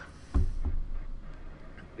 Yeah.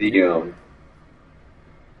 It's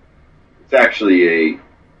actually a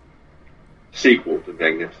sequel to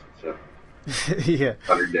Magnificent Seven. Yeah.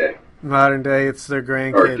 Modern Day. It's their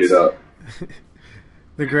grandkids. Arc it up.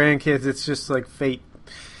 The grandkids, it's just like fate.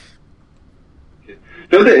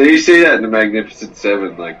 Don't they say that in the Magnificent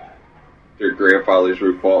Seven, like their grandfathers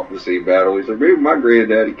were fought in the same battle. He's like, maybe my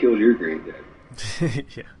granddaddy killed your granddaddy.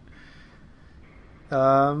 Yeah.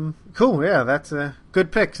 Cool. Yeah, that's a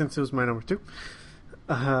good pick since it was my number two.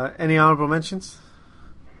 Any honorable mentions?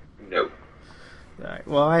 No. All right.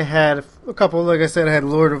 Well, I had a couple. Like I said, I had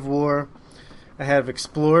Lord of War. I have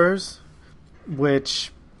Explorers,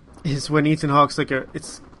 which is when Ethan Hawke's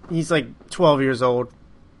he's like 12 years old.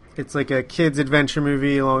 It's like a kid's adventure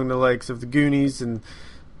movie along the likes of the Goonies and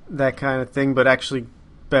that kind of thing, but actually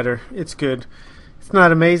better. It's good. It's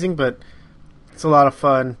not amazing, but it's a lot of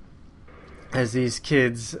fun as these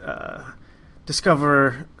kids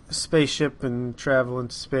discover a spaceship and travel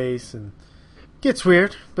into space, and it gets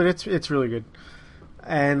weird, but it's really good.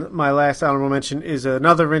 And my last honorable mention is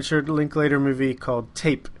another Richard Linklater movie called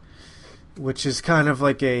Tape, which is kind of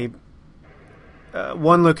like a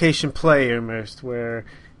one location play almost, where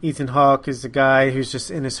Ethan Hawke is the guy who's just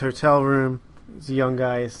in his hotel room. He's a young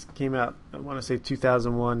guy. It came out, I want to say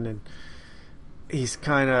 2001, and he's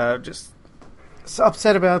kind of just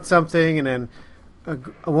upset about something, and then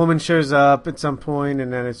a woman shows up at some point,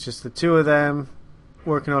 and then it's just the two of them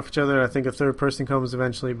working off each other. I think a third person comes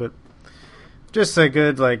eventually, but just a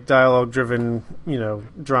good dialogue-driven,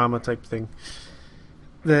 drama type thing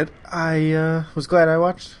that I was glad I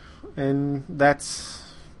watched, and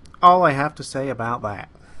that's all I have to say about that.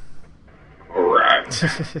 All right.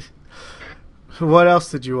 What else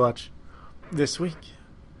did you watch this week?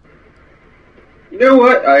 You know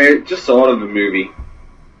what? I just thought of a movie.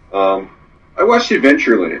 I watched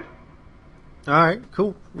Adventureland. All right,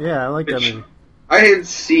 cool. Yeah, I like that movie. I had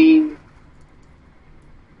seen.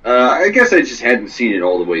 I guess I just hadn't seen it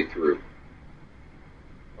all the way through.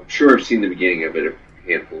 I'm sure I've seen the beginning of it a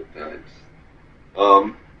handful of times.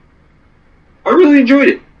 I really enjoyed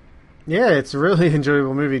it. Yeah, it's a really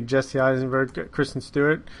enjoyable movie. Jesse Eisenberg, Kristen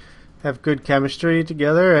Stewart have good chemistry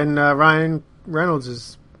together, and Ryan Reynolds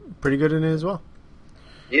is pretty good in it as well.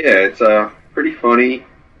 Yeah, it's pretty funny.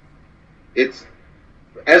 It's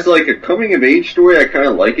as a coming of age story. I kind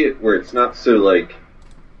of like it, where it's not so I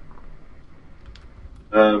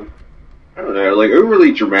don't know,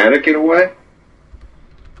 overly dramatic in a way.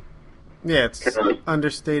 Yeah, it's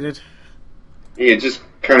understated. it just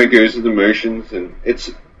kind of goes through the motions, and it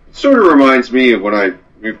sort of reminds me of when I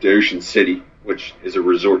moved to Ocean City, which is a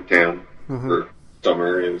resort town for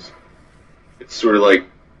summer. It's sort of like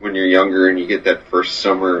when you're younger and you get that first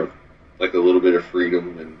summer of like a little bit of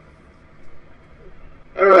freedom, and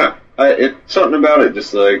I don't know. Something about it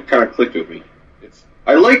just kind of clicked with me.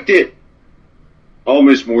 I liked it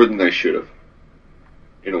almost more than I should have,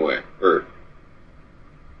 in a way. Or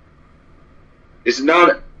it's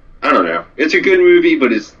not. I don't know. It's a good movie,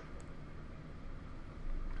 but it's.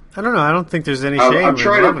 I don't know. I don't think there's any shame. I'm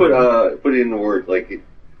trying to put it in the word like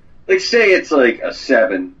say it's like a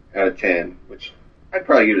 7 out of 10, which I'd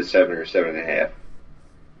probably give it a 7 or 7.5.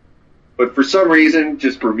 But for some reason,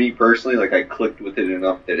 just for me personally, like I clicked with it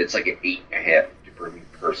enough that it's like an 8.5 for me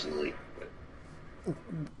personally. But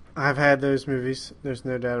I've had those movies. There's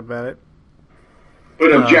no doubt about it.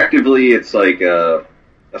 But objectively, it's like a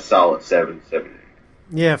solid 7, 7.5.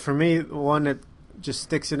 Yeah, for me, the one that just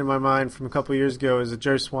sticks into my mind from a couple years ago is a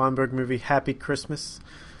Joe Swanberg movie, Happy Christmas.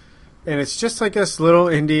 And it's just like this little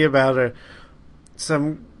indie about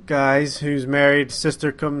some guys who's married,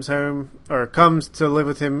 sister comes home, or comes to live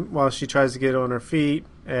with him while she tries to get on her feet.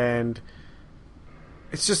 And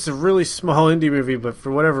it's just a really small indie movie, but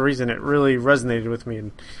for whatever reason, it really resonated with me.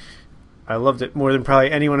 And I loved it more than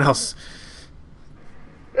probably anyone else.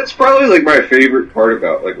 That's probably like my favorite part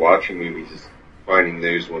about like watching movies is finding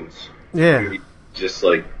those ones. Yeah. Just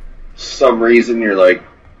like some reason you're like,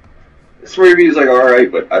 this movie is like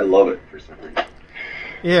alright, but I love it for some reason.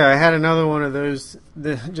 Yeah, I had another one of those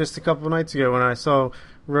just a couple nights ago when I saw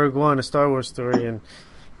Rogue One, a Star Wars story, and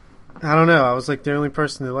I don't know, I was like the only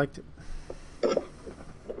person who liked it.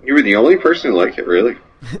 You were the only person who liked it, really?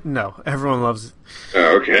 No, everyone loves it.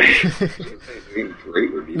 Oh, okay. It's getting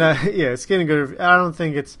great reviews. No, yeah, it's getting good. I don't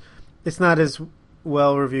think it's not as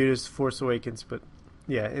well reviewed as Force Awakens, but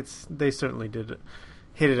yeah, they certainly did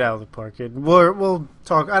hit it out of the park. We'll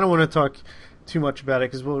talk. I don't want to talk too much about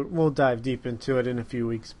it because we'll dive deep into it in a few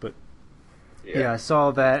weeks. But yeah, I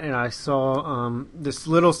saw that, and I saw this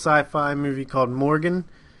little sci-fi movie called Morgan.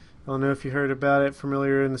 I don't know if you heard about it from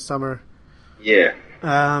earlier in the summer. Yeah.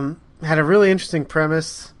 Had a really interesting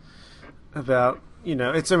premise about,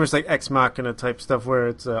 it's almost like Ex Machina type stuff where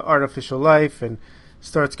it's artificial life and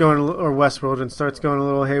starts going, or Westworld, and starts going a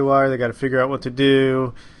little haywire. They got to figure out what to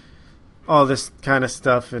do, all this kind of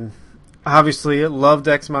stuff. And obviously, loved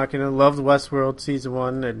Ex Machina, loved Westworld season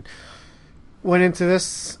 1, and went into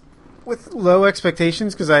this with low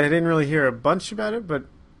expectations because I didn't really hear a bunch about it, but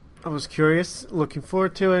I was curious, looking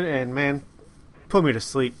forward to it, and man, put me to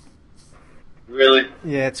sleep. Really?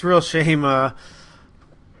 Yeah, it's a real shame.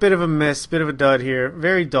 Bit of a miss, bit of a dud here.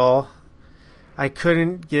 Very dull. I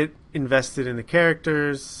couldn't get invested in the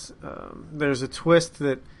characters. There's a twist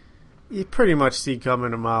that you pretty much see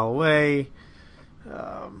coming a mile away.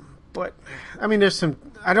 But I mean, there's some.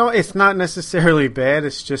 It's not necessarily bad.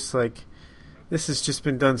 It's just like this has just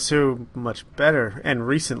been done so much better and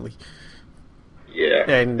recently. Yeah,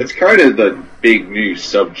 and it's kind of the big new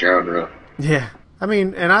subgenre. Yeah. I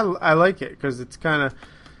mean, and I like it because it's kind of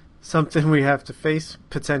something we have to face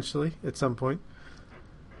potentially at some point.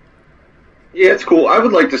 Yeah, it's cool. I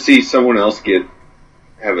would like to see someone else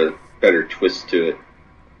have a better twist to it.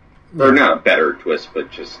 Yeah. Or not a better twist,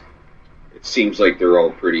 but just it seems like they're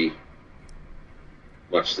all pretty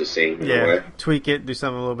much the same in a way. Tweak it, do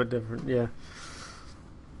something a little bit different, yeah.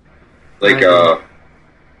 Like,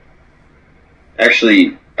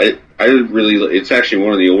 actually, I really, it's actually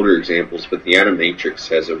one of the older examples, but the Animatrix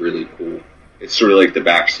has a really cool, it's sort of like the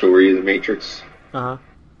backstory of the Matrix. Uh-huh.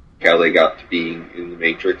 How they got to being in the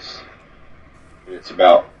Matrix. And it's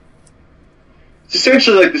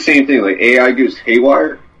essentially like the same thing, like AI goes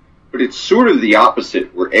haywire, but it's sort of the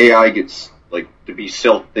opposite, where AI gets, like, to be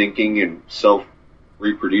self-thinking and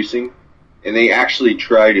self-reproducing, and they actually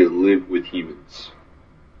try to live with humans.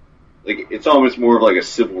 Like, it's almost more of like a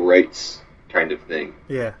civil rights kind of thing.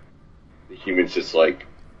 Yeah. The humans just like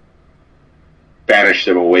banish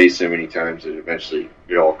them away so many times that eventually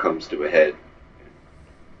it all comes to a head.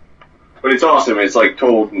 But it's awesome. It's like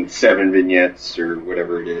told in 7 vignettes or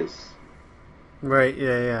whatever it is. Right,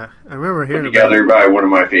 yeah. I remember hearing put together by one of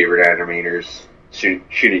my favorite animators,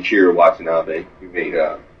 Shinichiro Watanabe, who made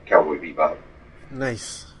Cowboy Bebop.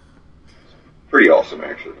 Nice. Pretty awesome,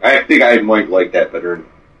 actually. I think I might like that better than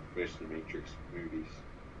most of the Matrix movies.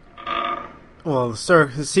 Well,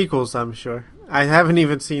 the sequels, I'm sure. I haven't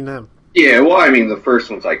even seen them. Yeah, well, I mean, the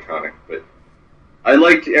first one's iconic, but I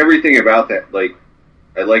liked everything about that. Like,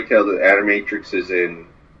 I liked how the Animatrix is in.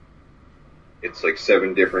 It's like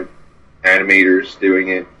 7 different animators doing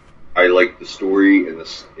it. I like the story, and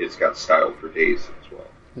it's got style for days as well.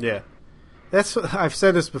 Yeah. That's I've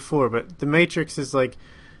said this before, but The Matrix is like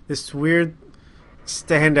this weird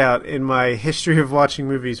standout in my history of watching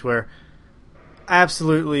movies where I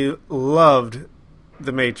absolutely loved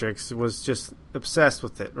The Matrix, was just obsessed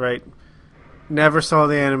with it, right? Never saw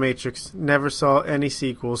the Animatrix, never saw any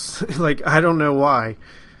sequels. Like, I don't know why.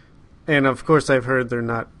 And of course I've heard they're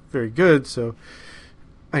not very good, so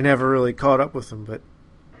I never really caught up with them, but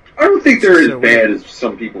I don't think they're as so bad weird. as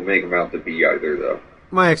some people make them out to be either, though.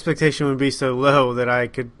 My expectation would be so low that I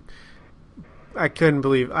couldn't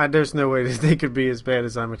believe. There's no way that they could be as bad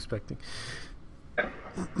as I'm expecting.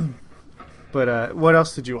 But what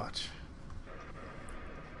else did you watch?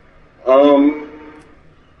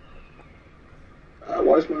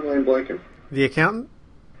 Why is my mind blanking? The Accountant?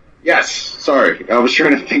 Yes, sorry. I was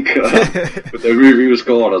trying to think what the movie was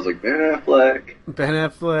called. I was like, Ben Affleck. Ben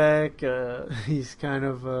Affleck. He's kind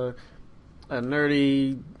of a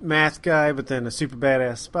nerdy math guy, but then a super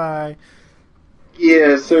badass spy.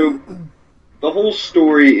 Yeah, so the whole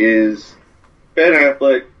story is Ben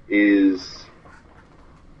Affleck is,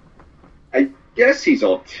 I guess he's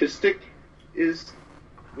autistic, is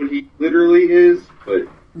what he literally is, but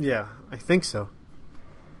Yeah, I think so.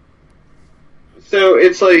 so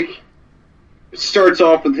it's like, it starts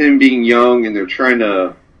off with him being young and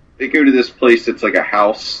they go to this place that's like a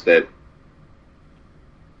house that,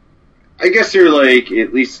 I guess they're like,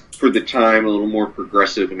 at least for the time, a little more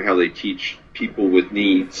progressive in how they teach people with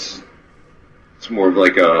needs. It's more of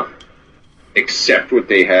like a accept what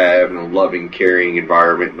they have and a loving, caring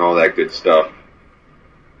environment and all that good stuff.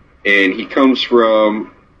 And he comes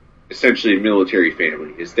from essentially a military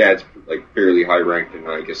family. His dad's like fairly high ranked in,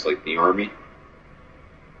 I guess, like the army.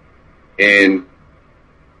 And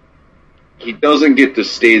he doesn't get to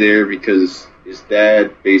stay there because his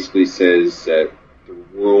dad basically says that the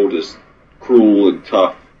world is cruel and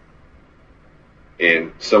tough,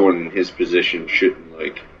 and someone in his position shouldn't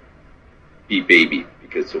like be babied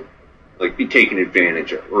because of like be taken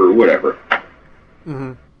advantage of or whatever.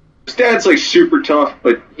 Mm-hmm. His dad's like super tough,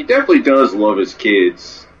 but he definitely does love his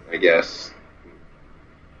kids, I guess.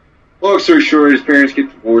 Long story short, his parents get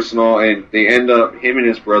divorced and all, and they end up, him and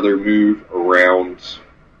his brother move around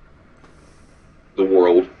the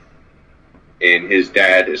world, and his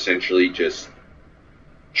dad essentially just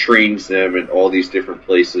trains them in all these different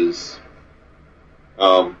places.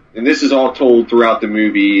 And this is all told throughout the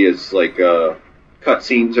movie as like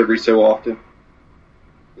cutscenes every so often.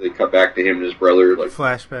 They cut back to him and his brother, like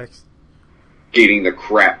Flashbacks. getting the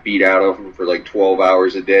crap beat out of him for like 12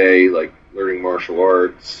 hours a day, like learning martial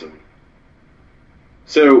arts. And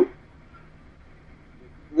so,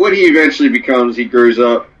 what he eventually becomes, he grows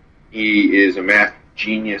up, he is a math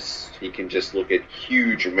genius. He can just look at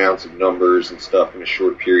huge amounts of numbers and stuff in a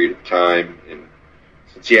short period of time. And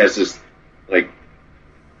since he has this, like,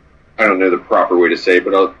 I don't know the proper way to say it,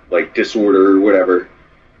 but like disorder or whatever,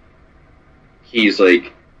 he's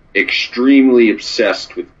like extremely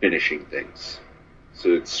obsessed with finishing things. So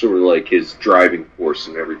it's sort of like his driving force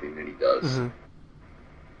in everything that he does. Mm-hmm.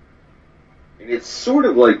 And it's sort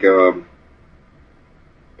of like, are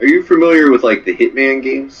you familiar with like the Hitman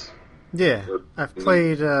games? Yeah, I've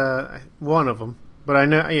played one of them, but I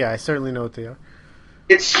know. Yeah, I certainly know what they are.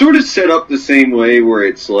 It's sort of set up the same way, where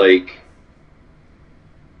it's like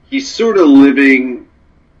he's sort of living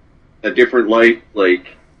a different life,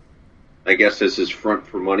 like I guess as his front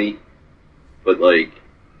for money, but like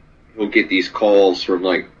he'll get these calls from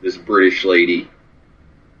like this British lady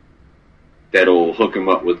that'll hook him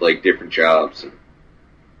up with like different jobs. And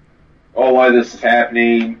all while this is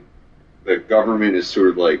happening, the government is sort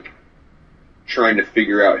of like trying to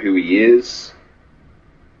figure out who he is.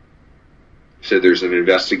 So there's an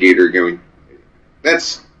investigator going.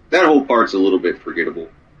 That whole part's a little bit forgettable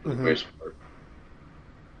for the most part.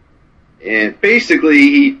 And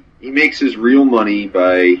basically, he makes his real money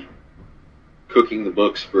by cooking the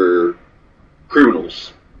books for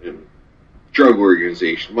criminals and drug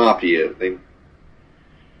organization, mafia,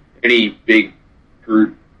 any big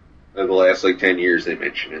group of the last like 10 years they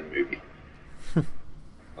mention in the movie.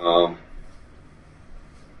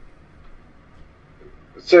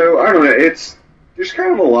 So I don't know. There's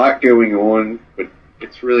kind of a lot going on, but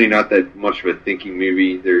it's really not that much of a thinking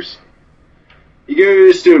movie. He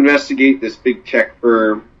goes to investigate this big tech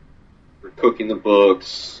firm for cooking the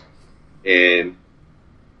books, and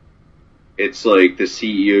it's like the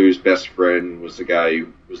CEO's best friend was the guy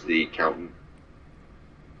who was the accountant.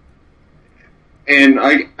 And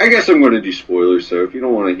I guess I'm going to do spoilers, so if you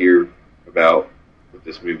don't want to hear about what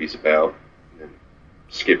this movie's about, then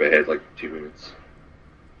skip ahead like 2 minutes.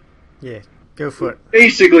 Yeah, go for it.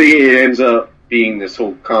 Basically, it ends up being this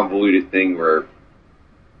whole convoluted thing where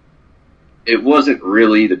it wasn't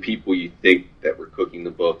really the people you think that were cooking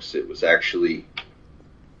the books. It was actually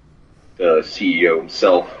the CEO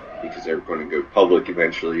himself, because they were going to go public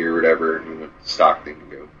eventually or whatever, and you want the stock thing to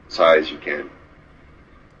go as high as you can.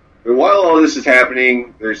 But while all this is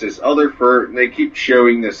happening, there's this other firm, and they keep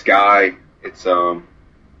showing this guy. It's I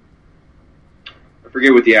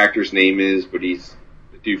forget what the actor's name is, but he's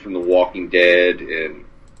the dude from The Walking Dead, and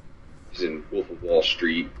he's in Wolf of Wall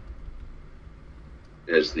Street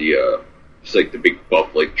as the he's like the big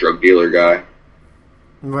buff like drug dealer guy.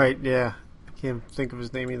 Right, yeah. I can't think of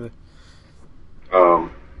his name either. So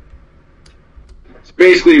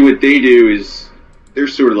basically what they do is they're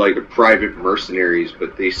sort of like a private mercenaries,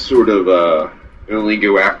 but they sort of only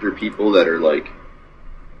go after people that are like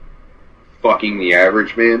fucking the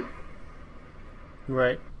average man.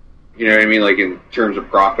 Right. You know what I mean? Like in terms of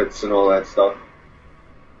profits and all that stuff.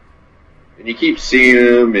 And you keep seeing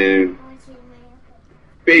them, and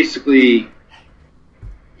basically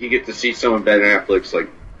you get to see some of Ben Affleck's like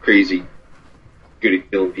crazy good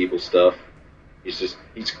at killing people stuff. He's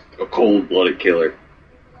a cold-blooded killer.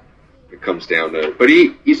 It comes down to it. But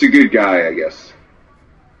he's a good guy, I guess.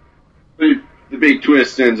 But the big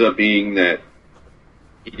twist ends up being that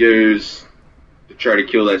he goes to try to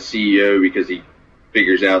kill that CEO because he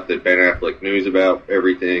figures out that Ben Affleck knows about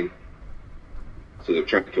everything. So they're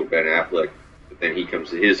trying to kill Ben Affleck. But then he comes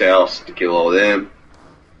to his house to kill all of them.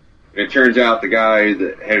 And it turns out the guy,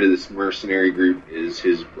 the head of this mercenary group, is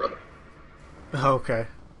his brother. Okay.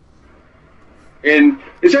 And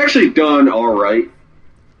it's actually done alright.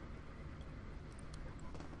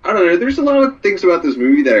 I don't know, there's a lot of things about this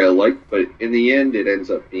movie that I like, but in the end it ends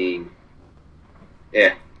up being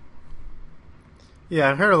Yeah,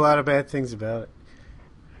 I've heard a lot of bad things about it.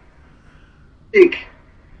 I think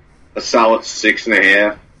a solid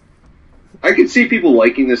 6.5. I could see people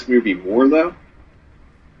liking this movie more though.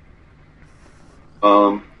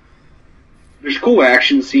 There's cool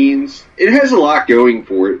action scenes. It has a lot going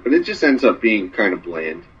for it, but it just ends up being kind of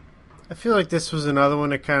bland. I feel like this was another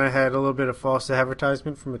one that kind of had a little bit of false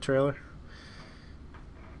advertisement from the trailer.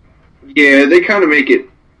 Yeah, they kind of make it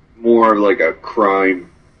more of like a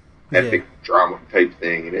crime, epic drama type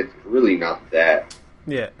thing, and it's really not that.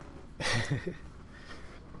 Yeah.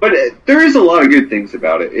 But there is a lot of good things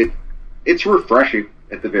about it. It's refreshing,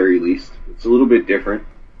 at the very least. It's a little bit different.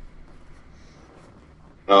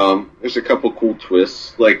 There's a couple cool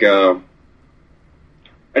twists. Like, I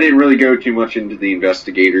didn't really go too much into the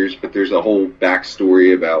investigators, but there's a whole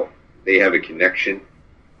backstory about they have a connection,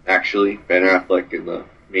 actually, Ben Affleck and the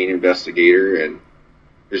main investigator, and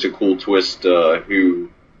there's a cool twist who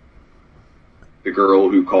the girl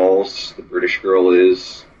who calls, the British girl,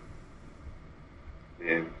 is.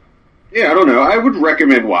 And, yeah, I don't know. I would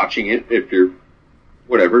recommend watching it if you're,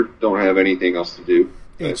 don't have anything else to do.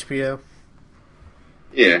 HBO.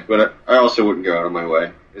 Yeah, but I also wouldn't go out of my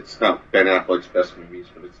way. It's not Ben Affleck's best movies,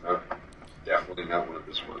 but it's definitely not one of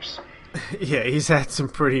his worst. Yeah, he's had some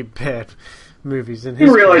pretty bad movies in his. I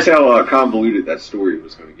didn't realize how convoluted that story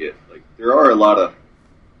was going to get. Like, there are a lot of.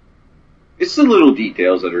 It's the little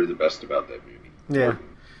details that are the best about that movie. Yeah,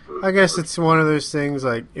 I guess it's one of those things.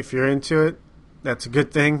 Like, if you're into it, that's a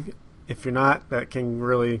good thing. If you're not, that can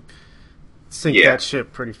really sink that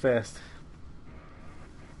ship pretty fast.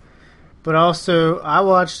 But also, I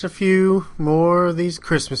watched a few more of these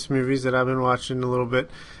Christmas movies that I've been watching a little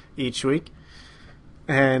bit each week.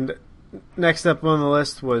 And next up on the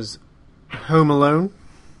list was Home Alone.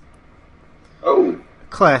 Oh.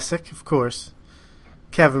 Classic, of course.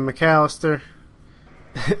 Kevin McAllister.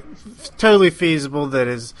 Totally feasible that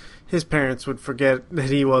his parents would forget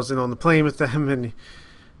that he wasn't on the plane with them and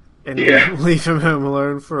leave him home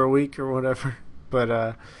alone for a week or whatever.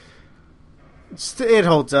 But, it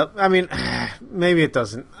holds up. I mean, maybe it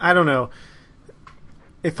doesn't. I don't know.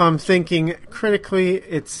 If I'm thinking critically,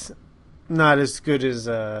 it's not as good as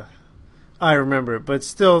I remember it, but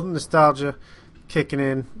still nostalgia kicking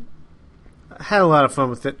in. I had a lot of fun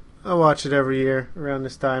with it. I watch it every year around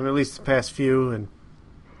this time, at least the past few, and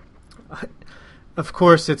of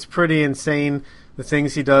course it's pretty insane the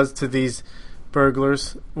things he does to these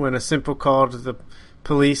burglars when a simple call to the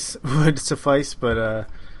police would suffice, but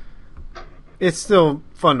it's still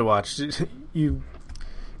fun to watch. You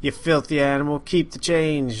filthy animal, keep the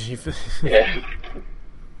change.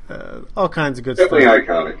 All kinds of good stuff. Definitely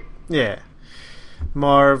iconic. Yeah.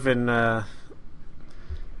 Marv and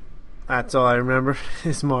that's all I remember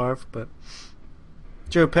is Marv, but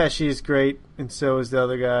Joe Pesci is great, and so is the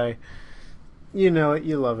other guy. You know it,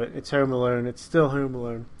 you love it. It's Home Alone. It's still Home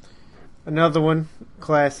Alone. Another one,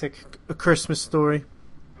 classic, A Christmas Story.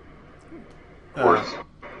 Of course.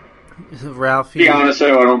 Ralphie. To be honest,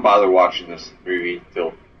 though, I don't bother watching this movie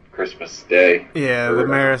till Christmas Day. Yeah, the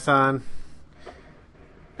marathon.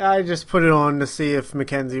 I just put it on to see if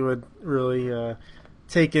Mackenzie would really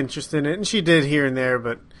take interest in it, and she did here and there,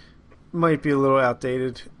 but might be a little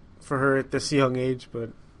outdated for her at this young age, but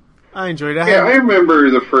I enjoyed it. I remember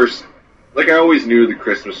the first, like I always knew the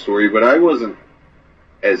Christmas Story, but I wasn't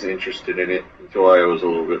as interested in it until I was a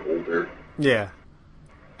little bit older. Yeah.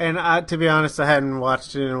 And to be honest, I hadn't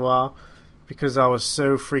watched it in a while because I was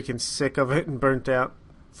so freaking sick of it and burnt out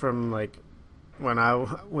from like when I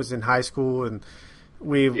was in high school, and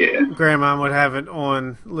Grandma would have it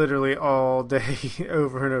on literally all day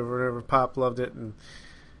over and over and over. Pop loved it, and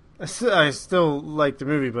I still liked the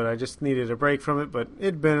movie, but I just needed a break from it. But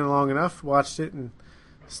it'd been long enough, watched it, and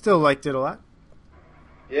still liked it a lot.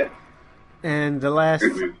 Yeah. And the last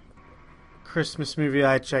Christmas movie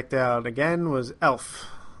I checked out again was Elf,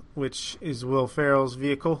 which is Will Ferrell's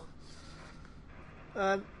vehicle.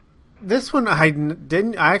 This one I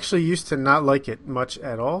actually used to not like it much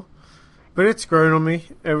at all, but it's grown on me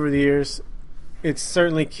over the years. It's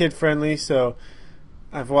certainly kid friendly, so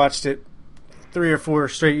I've watched it 3 or 4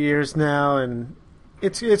 straight years now, and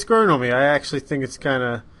it's grown on me. I actually think it's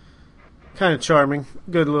kind of charming,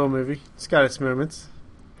 good little movie. It's got its moments.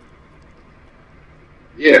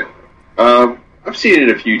 Yeah, I've seen it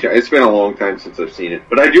a few times. It's been a long time since I've seen it,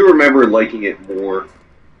 but I do remember liking it more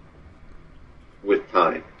with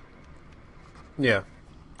time. Yeah.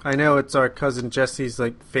 I know it's our cousin Jesse's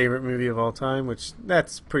favorite movie of all time, which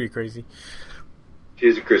that's pretty crazy.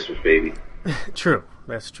 She's a Christmas baby. True.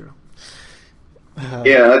 That's true.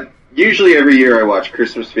 Yeah, usually every year I watch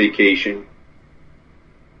Christmas Vacation,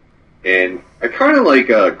 and I kind of like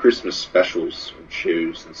Christmas specials and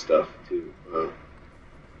shows and stuff too.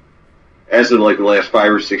 As of the last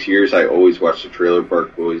 5 or 6 years, I always watch the Trailer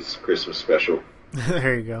Park Boys Christmas special.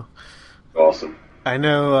 There you go. Awesome. I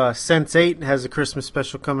know Sense8 has a Christmas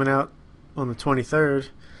special coming out on the 23rd,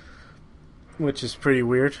 which is pretty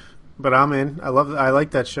weird, but I'm in. I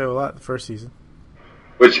like that show a lot, the first season.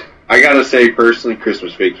 Which, I gotta say, personally,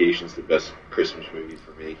 Christmas Vacation's the best Christmas movie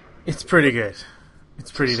for me. It's pretty good.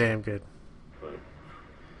 It's pretty damn good.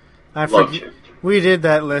 We did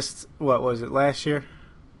that list, what was it, last year?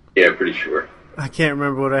 Yeah, pretty sure. I can't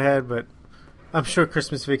remember what I had, but I'm sure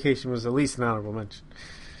Christmas Vacation was at least an honorable mention.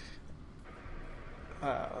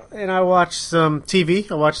 And I watched some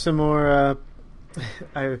TV. I watched some more.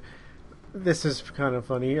 This is kind of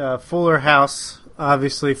funny. Fuller House,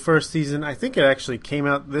 obviously, first season. I think it actually came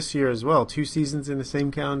out this year as well. 2 seasons in the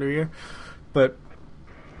same calendar year. But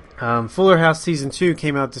Fuller House season 2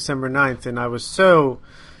 came out December 9th, and I was so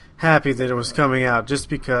happy that it was coming out just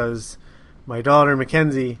because my daughter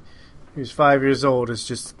Mackenzie, who's 5 years old, is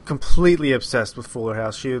just completely obsessed with Fuller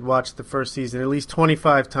House. She had watched the first season at least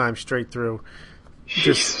 25 times straight through.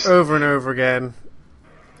 Just over and over again.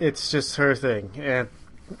 It's just her thing. And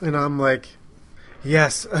I'm like,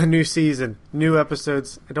 yes, a new season, new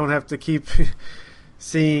episodes. I don't have to keep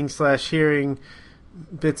seeing/hearing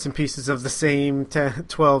bits and pieces of the same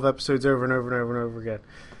 12 episodes over and over and over and over again.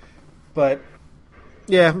 But,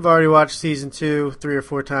 yeah, I've already watched season 2 3 or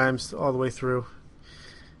 4 times all the way through.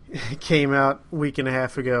 It came out a week and a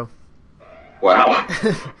half ago. Wow.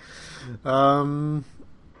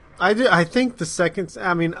 I think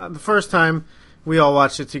the first time we all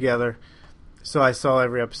watched it together, so I saw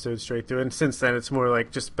every episode straight through, and since then it's more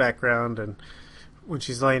like just background, and when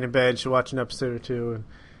she's laying in bed she'll watch an episode or two, and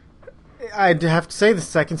I'd have to say the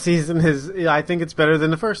second season I think it's better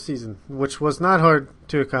than the first season, which was not hard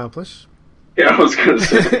to accomplish. Yeah, I was going to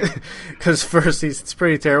say. Because first season's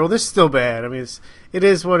pretty terrible. This is still bad. I mean, it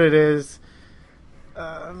is what it is.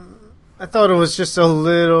 I thought it was just a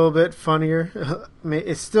little bit funnier.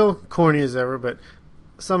 It's still corny as ever, but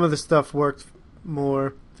some of the stuff worked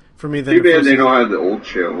more for me than Too bad they don't have the old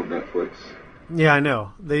show on Netflix. Yeah, I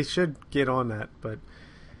know. They should get on that, but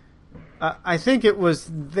I think it was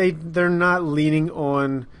they're not leaning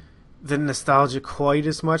on the nostalgia quite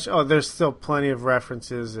as much. Oh, there's still plenty of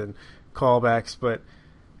references and callbacks, but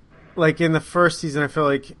like in the first season, I feel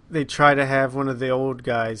like they try to have one of the old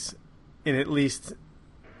guys in at least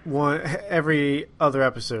one every other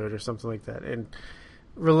episode or something like that, and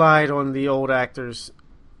relied on the old actors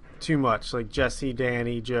too much, like Jesse,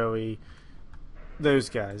 Danny, Joey, those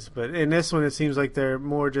guys. But in this one, it seems like they're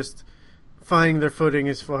more just finding their footing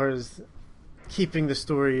as far as keeping the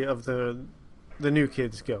story of the new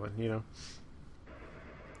kids going, you know.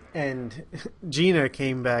 And Gina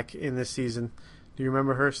came back in this season. Do you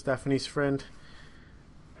remember her, Stephanie's friend?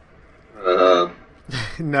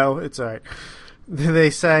 No, it's all right. They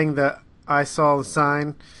sang the I Saw the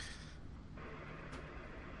Sign.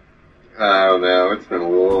 I don't know. It's been a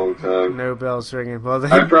long time. No bells ringing. Well,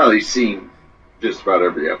 I've probably seen just about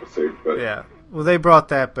every episode, but yeah. Well, they brought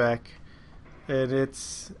that back, and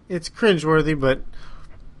it's cringeworthy, but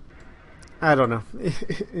I don't know.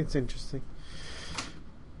 It's interesting.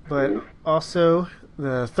 But also,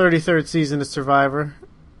 the 33rd season of Survivor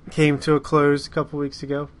came to a close a couple weeks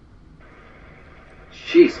ago.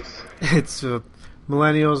 Jesus. It's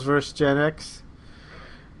Millennials versus Gen X,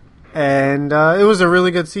 and it was a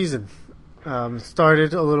really good season.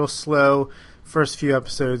 Started a little slow. First few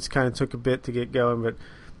episodes kind of took a bit to get going, but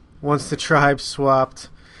once the tribes swapped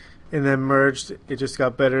and then merged, it just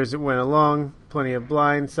got better as it went along. Plenty of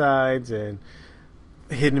blind sides and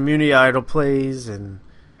hidden immunity idol plays, and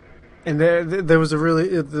there was a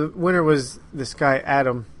really the winner was this guy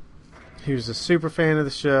Adam. He was a super fan of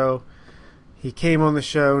the show. He came on the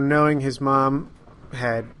show knowing his mom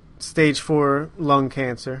had stage 4 lung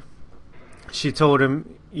cancer. She told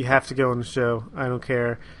him, "You have to go on the show. I don't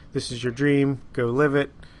care. This is your dream. Go live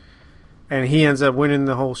it." And he ends up winning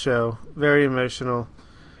the whole show. Very emotional.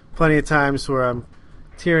 Plenty of times where I'm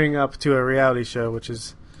tearing up to a reality show, which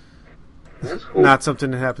is Cool. not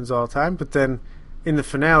something that happens all the time. But then in the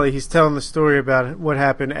finale, he's telling the story about what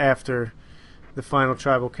happened after the final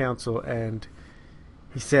tribal council. And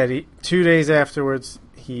he said 2 days afterwards,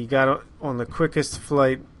 he got on the quickest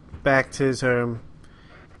flight back to his home,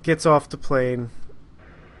 gets off the plane,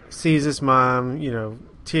 sees his mom,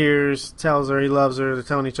 tears, tells her he loves her, they're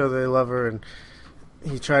telling each other they love her, and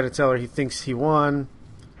he tried to tell her he thinks he won,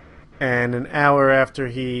 and an hour after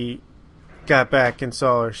he got back and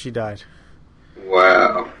saw her, she died.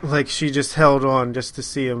 Wow. Like, she just held on just to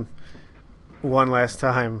see him one last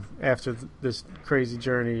time after this crazy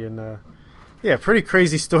journey, and pretty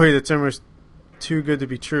crazy story that's almost too good to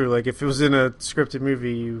be true. Like, if it was in a scripted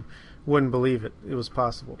movie, you wouldn't believe it. It was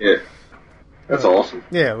possible. Yeah. That's awesome.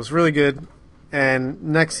 Yeah, it was really good. And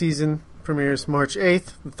next season premieres March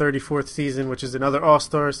 8th, the 34th season, which is another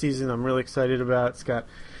all-star season I'm really excited about. It's got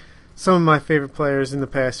some of my favorite players in the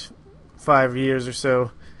past 5 years or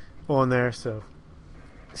so on there, so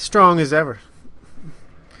strong as ever.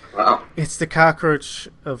 Wow. It's the cockroach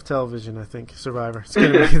of television, I think, Survivor. It's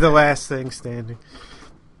going to be the last thing standing.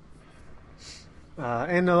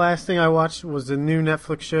 And the last thing I watched was the new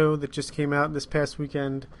Netflix show that just came out this past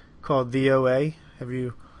weekend called The OA. Have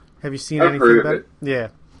you seen I've anything heard about of it? Yeah.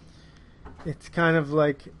 It's kind of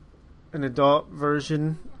like an adult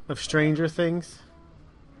version of Stranger Things.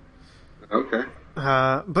 Okay.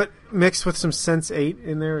 But mixed with some Sense8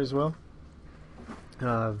 in there as well.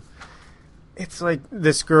 It's like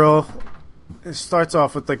this girl. It starts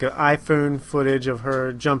off with like an iPhone footage of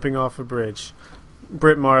her jumping off a bridge.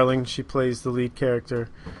 Britt Marling, she plays the lead character,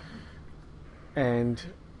 and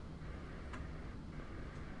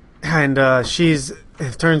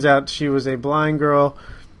it turns out she was a blind girl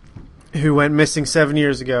who went missing 7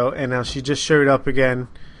 years ago, and now she just showed up again,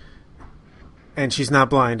 and she's not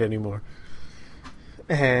blind anymore.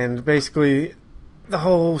 And basically, the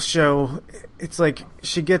whole show, it's like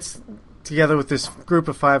she gets together with this group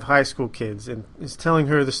of 5 high school kids and is telling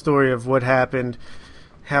her the story of what happened,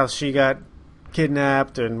 how she got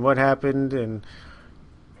kidnapped and what happened, and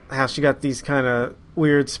how she got these kind of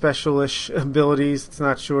weird special-ish abilities. It's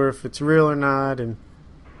not sure if it's real or not, and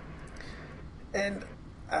man,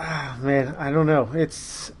 I don't know.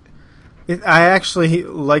 I actually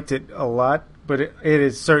liked it a lot, but it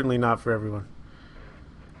is certainly not for everyone.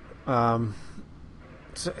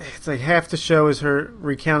 So it's like half the show is her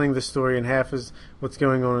recounting the story and half is what's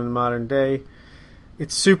going on in the modern day.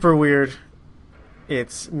 It's super weird.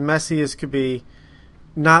 It's messy as could be.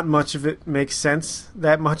 Not much of it makes sense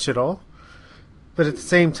that much at all. But at the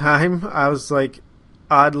same time, I was like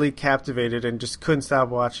oddly captivated and just couldn't stop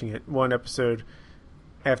watching it, one episode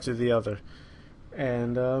after the other.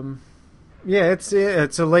 And it's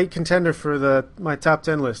a late contender for my top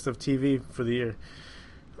 10 list of TV for the year.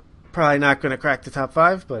 Probably not going to crack the top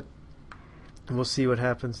 5, but we'll see what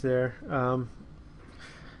happens there. I'm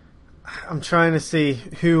trying to see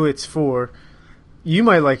who it's for. You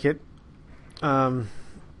might like it.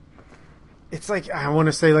 It's like, I want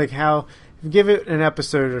to say, like, how give it an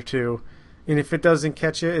episode or two, and if it doesn't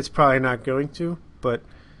catch you, it's probably not going to. But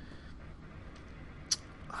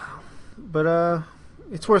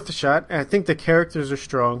it's worth a shot. I think the characters are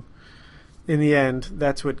strong. In the end,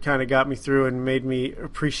 that's what kind of got me through and made me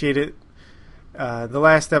appreciate it. The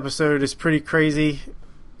last episode is pretty crazy.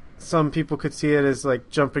 Some people could see it as like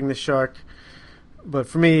jumping the shark, but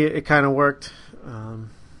for me, it kind of worked. Don't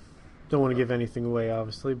want to give anything away,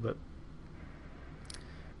 obviously, but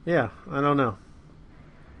yeah, I don't know.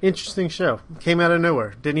 interesting show. Came out of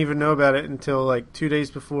nowhere. Didn't even know about it until like 2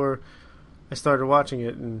 days before I started watching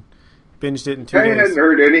it, and binged it in 2 days. I hadn't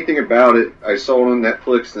heard anything about it. I saw it on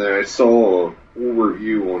Netflix, and then I saw a full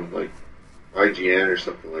review on like IGN or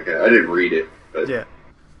something like that. I didn't read it, but yeah.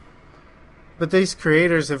 But these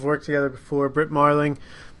creators have worked together before. Britt Marling,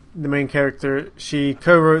 the main character, she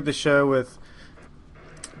co-wrote the show with,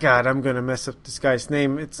 God, I'm going to mess up this guy's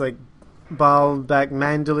name. It's like Zalbak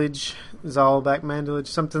Mandalij,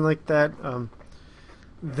 something like that.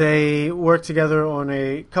 They worked together on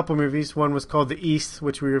a couple movies. One was called The East,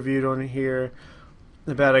 which we reviewed on here,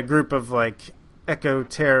 about a group of like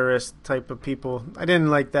eco-terrorist type of people. I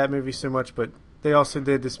didn't like that movie so much, but they also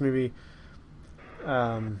did this movie,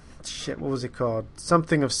 what was it called?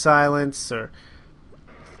 Something of Silence, or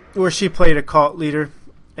where she played a cult leader,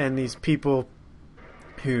 and these people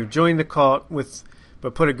who joined the cult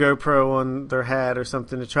but put a GoPro on their hat or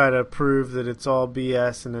something to try to prove that it's all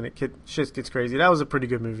BS, and then shit gets crazy. That was a pretty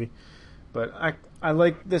good movie. But I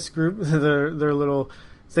like this group, their little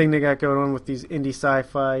thing they got going on with these indie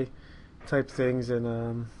sci-fi type things,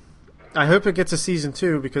 and I hope it gets a season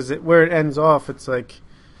 2, because where it ends off, it's like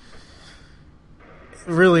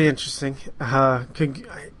really interesting.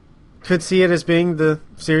 Could see it as being the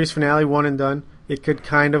series finale, one and done. It could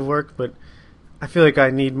kind of work, but I feel like I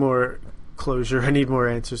need more closure. I need more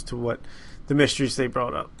answers to what the mysteries they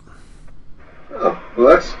brought up. Oh, well,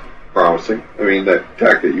 that's promising. I mean, that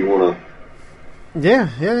fact that you want to...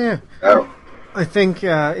 Yeah. Oh. I think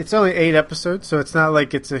it's only 8 episodes, so it's not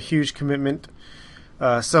like it's a huge commitment.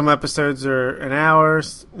 Some episodes are an hour.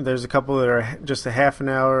 There's a couple that are just a half an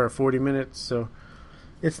hour or 40 minutes, so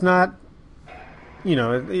it's not,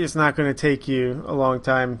 it's not going to take you a long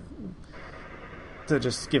time to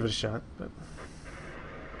just give it a shot. But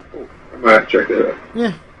I might have to check that out.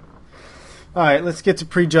 yeah. All right, let's get to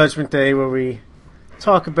Prejudgment Day, where we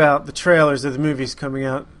talk about the trailers of the movies coming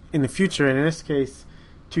out in the future, and in this case,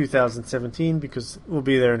 2017, because we'll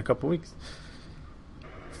be there in a couple weeks.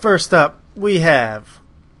 First up, we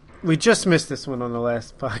just missed this one on the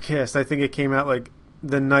last podcast. I think it came out like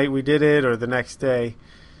the night we did it or the next day.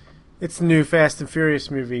 It's the new Fast and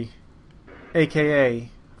Furious movie,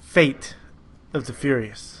 a.k.a. Fate of the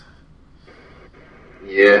Furious.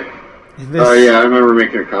 Yeah. Yeah, I remember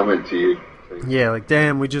making a comment to you. Yeah, like,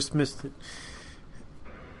 damn, we just missed it.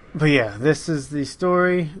 But yeah, this is the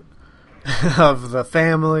story of the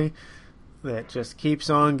family that just keeps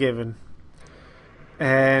on giving.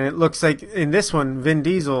 And it looks like in this one, Vin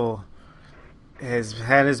Diesel has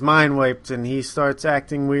had his mind wiped, and he starts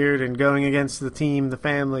acting weird and going against the team, the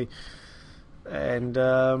family. And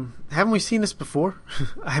haven't we seen this before?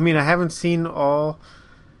 I mean, I haven't seen all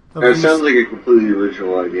of It sounds like a completely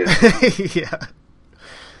original idea. Yeah.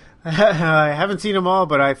 I haven't seen them all,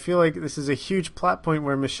 but I feel like this is a huge plot point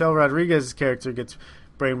where Michelle Rodriguez's character gets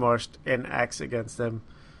brainwashed and acts against them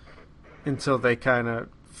until they kind of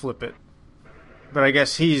flip it. But I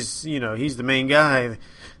guess he's the main guy.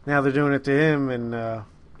 Now they're doing it to him, and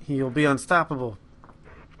he'll be unstoppable.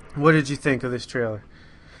 What did you think of this trailer?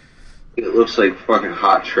 It looks like fucking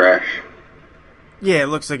hot trash. Yeah, it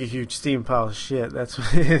looks like a huge steam pile of shit. That's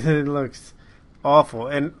what it looks awful.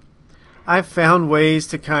 And I've found ways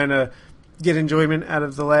to kind of get enjoyment out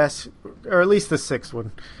of the last, or at least the 6th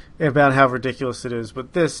one, about how ridiculous it is.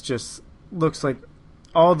 But this just looks like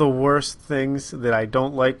all the worst things that I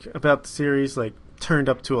don't like about the series, like, turned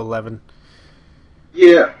up to 11.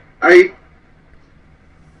 Yeah, I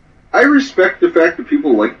respect the fact that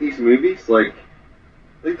people like these movies. Like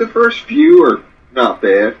the first few are not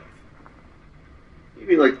bad.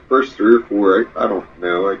 Maybe like the first 3 or 4, I don't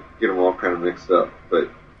know. I get them all kind of mixed up. But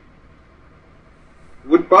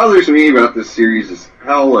what bothers me about this series is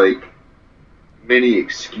how, like, many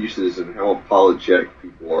excuses and how apologetic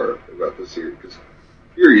people are about this series. Because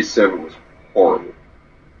Furious 7 was horrible.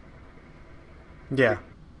 Yeah.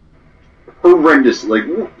 Horrendous. Like,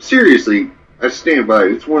 seriously, I stand by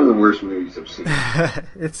it. It's one of the worst movies I've seen.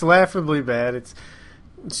 It's laughably bad. It's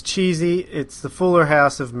cheesy. It's the Fuller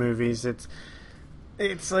House of movies. It's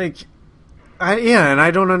like, and I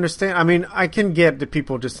don't understand. I mean, I can get that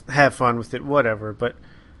people just have fun with it, whatever, but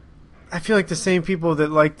I feel like the same people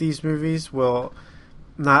that like these movies will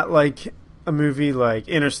not like a movie like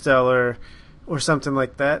Interstellar or something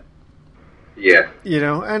like that. Yeah.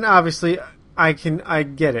 And obviously I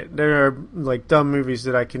get it. There are like dumb movies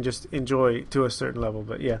that I can just enjoy to a certain level,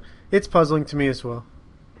 but yeah, it's puzzling to me as well.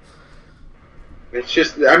 It's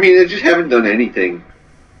just, I mean, they just haven't done anything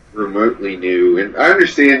remotely new, and I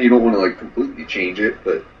understand you don't want to like completely change it,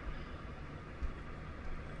 but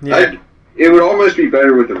yeah. it would almost be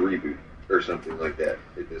better with a reboot or something like that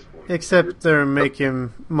at this point. Except they're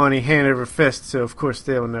making money hand over fist, so of course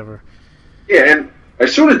they'll never. Yeah, and I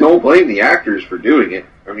sort of don't blame the actors for doing it.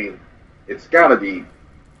 I mean, it's got to be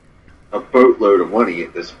a boatload of money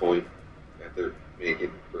at this point that they're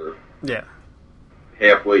making for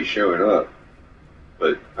halfway showing up.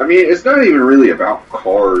 But, I mean, it's not even really about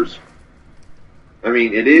cars. I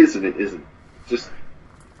mean, it is and it isn't. It's just,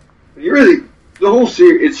 the whole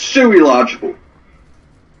series, it's so illogical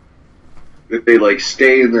that they, like,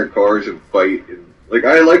 stay in their cars and fight. And, like,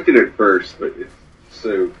 I liked it at first, but it's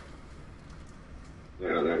so, I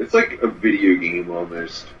don't know. It's like a video game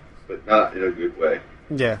almost, but not in a good way.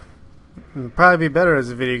 Yeah. It'd probably be better as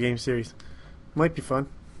a video game series. Might be fun.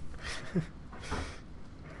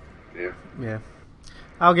 Yeah. Yeah.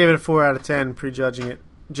 I'll give it a 4 out of 10, prejudging it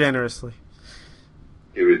generously.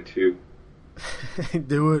 Give it a 2.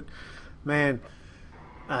 Do it. Man.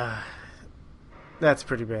 That's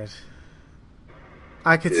pretty bad.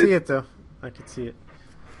 I could see it, though. I could see it.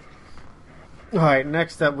 Alright,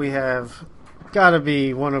 next up we have gotta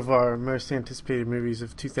be one of our most anticipated movies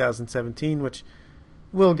of 2017, which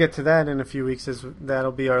we'll get to that in a few weeks, as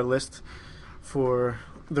that'll be our list for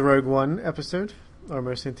the Rogue One episode, our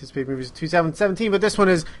most anticipated movies of 2017. But this one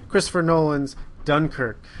is Christopher Nolan's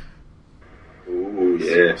Dunkirk. Ooh,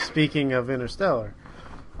 yeah. Speaking of Interstellar,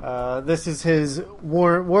 this is his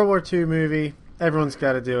World War II movie. Everyone's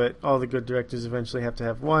got to do it. All the good directors eventually have to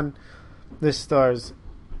have one. This stars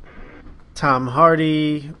Tom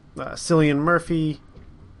Hardy, Cillian Murphy,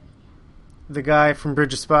 the guy from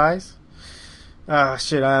Bridge of Spies.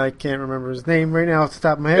 Shit, I can't remember his name right now off the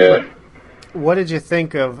top of my head. Yeah. But what did you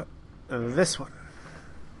think of this one?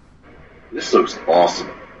 This looks awesome.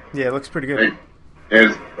 Yeah, it looks pretty good. And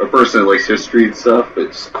as a person that likes history and stuff,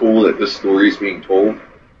 it's cool that this story is being told.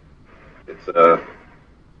 It's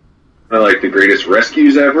I like the greatest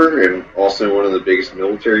rescues ever, and also one of the biggest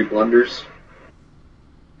military blunders.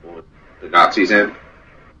 The Nazis in.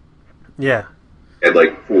 Yeah. Had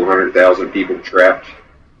like 400,000 people trapped.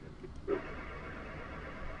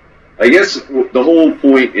 I guess the whole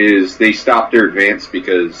point is they stopped their advance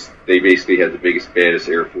because they basically had the biggest, baddest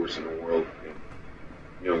air force in the world. And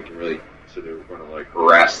no one can really, so they were going to like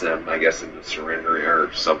harass them, I guess, into surrendering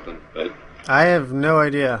or something. But I have no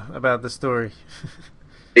idea about the story.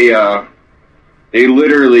 They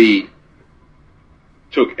literally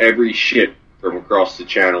took every ship from across the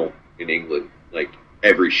channel in England, like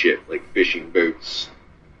every ship, like fishing boats,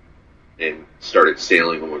 and started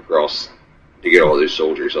sailing them across to get all those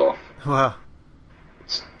soldiers off. Wow.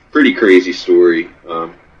 It's a pretty crazy story.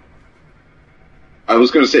 I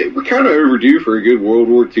was going to say, we're kind of overdue for a good World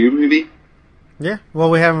War II movie. Yeah, well,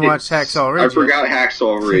 we haven't watched Hacksaw Ridge. I forgot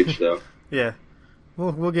Hacksaw Ridge, though. Yeah.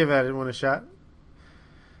 We'll give that one a shot.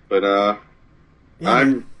 But, yeah.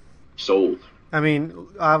 I'm sold. I mean,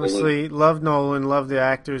 obviously, love Nolan, love the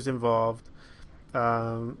actors involved.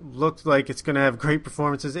 Looked like it's going to have great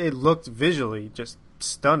performances. It looked visually just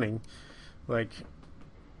stunning. Like,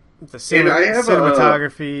 the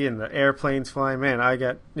cinematography and the airplanes flying. Man,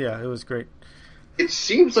 it was great. It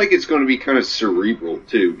seems like it's going to be kind of cerebral,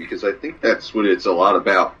 too, because I think that's what it's a lot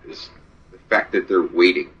about, is the fact that they're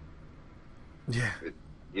waiting. Yeah.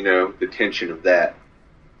 You know, the tension of that.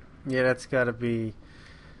 Yeah, that's got to be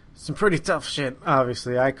some pretty tough shit,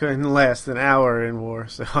 obviously. I couldn't last an hour in war,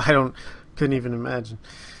 so couldn't even imagine.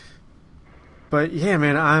 But yeah,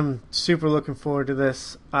 man, I'm super looking forward to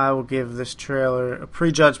this. I will give this trailer a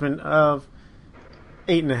prejudgment of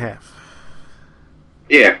 8.5.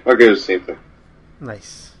 Yeah, I'll go the same thing.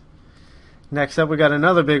 Nice. Next up, we got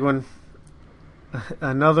another big one.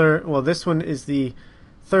 This one is the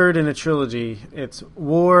third in a trilogy. It's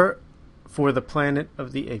War for the Planet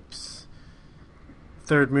of the Apes.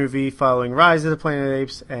 Third movie following Rise of the Planet of the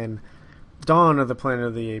Apes and Dawn of the Planet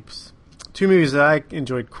of the Apes. Two movies that I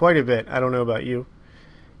enjoyed quite a bit. I don't know about you.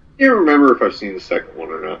 I can't remember if I've seen the second one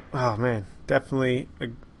or not. Oh, man. Definitely a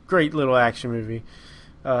great little action movie.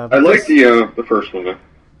 I like the first one, though.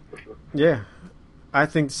 For sure. Yeah. I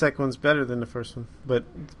think the second one's better than the first one, but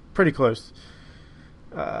pretty close.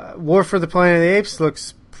 War for the Planet of the Apes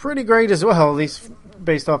looks pretty great as well, at least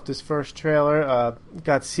based off this first trailer.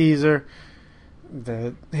 Got Caesar.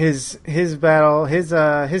 His battle,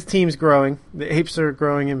 his team's growing. The apes are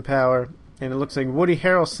growing in power, and it looks like Woody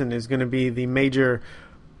Harrelson is going to be the major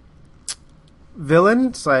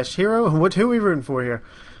villain / hero. Who are we rooting for here?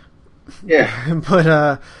 Yeah,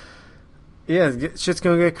 but yeah, shit's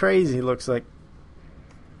going to get crazy. Looks like.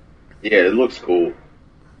 Yeah, it looks cool.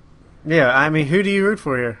 Yeah, I mean, who do you root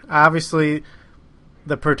for here? Obviously,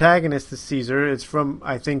 the protagonist is Caesar. It's from,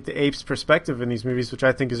 I think, the ape's perspective in these movies, which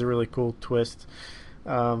I think is a really cool twist.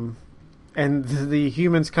 and the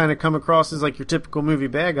humans kind of come across as like your typical movie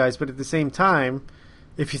bad guys, but at the same time,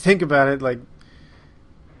 if you think about it, like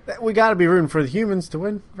we got to be rooting for the humans to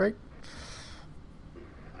win, right?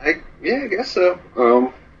 I guess so.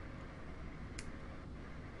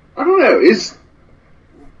 I don't know. Is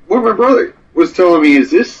what my brother was telling me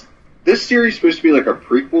is this series supposed to be like a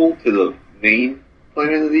prequel to the main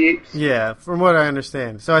Planet of the Apes? Yeah, from what I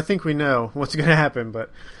understand. So I think we know what's going to happen, but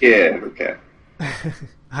yeah, okay.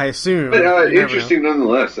 I assume. But interesting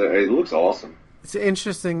nonetheless. It looks awesome. It's an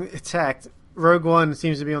interesting attack. Rogue One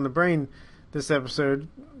seems to be on the brain this episode,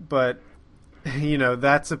 but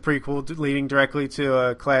that's a prequel leading directly to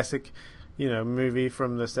a classic, movie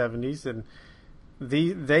from the 70s, and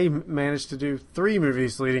they managed to do 3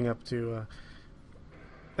 movies leading up to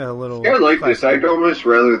a little. Yeah, I like this. I'd almost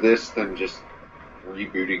rather this than just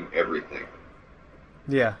rebooting everything.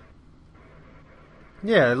 Yeah.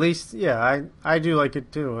 Yeah, at least, I do like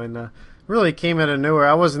it too, and really came out of nowhere.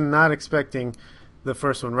 I was not expecting the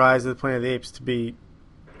first one, Rise of the Planet of the Apes, to be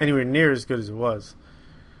anywhere near as good as it was.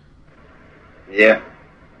 Yeah.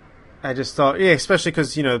 I just thought, especially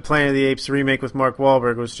because, Planet of the Apes remake with Mark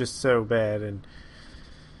Wahlberg was just so bad, and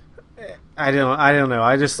I don't know.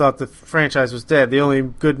 I just thought the franchise was dead. The only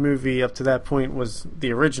good movie up to that point was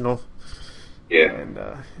the original. Yeah. And,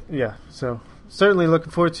 so certainly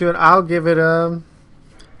looking forward to it. I'll give it 8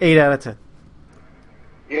 out of 10.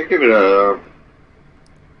 Yeah, give it a...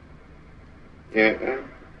 Yeah,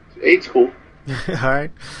 8's cool. All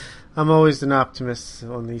right. I'm always an optimist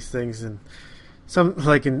on these things, and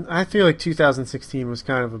I feel like 2016 was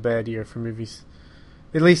kind of a bad year for movies,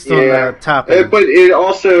 at least on the top end. But it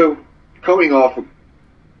also coming off of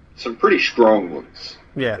some pretty strong ones.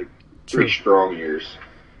 Yeah, pretty strong years.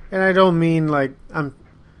 And I don't mean I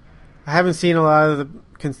haven't seen a lot of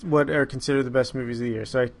what are considered the best movies of the year,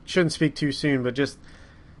 so I shouldn't speak too soon. But just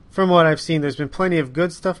from what I've seen, there's been plenty of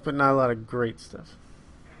good stuff, but not a lot of great stuff.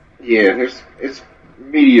 Yeah, it's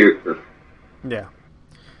mediocre. Yeah.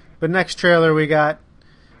 But next trailer we got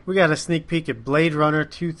a sneak peek at Blade Runner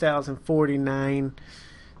 2049,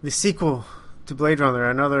 the sequel to Blade Runner,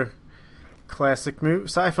 another classic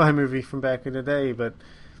sci-fi movie from back in the day. But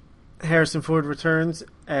Harrison Ford returns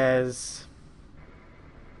as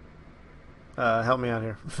help me out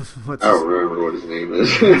here. I don't remember what his name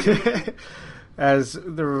is. As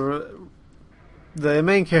the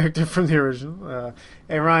main character from the original,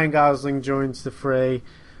 and Ryan Gosling joins the fray.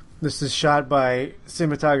 This is shot by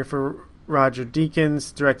cinematographer Roger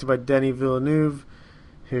Deakins, directed by Denis Villeneuve,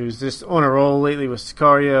 who's just on a roll lately with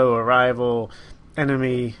Sicario, Arrival,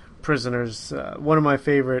 Enemy, Prisoners. One of my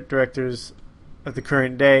favorite directors of the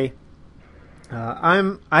current day.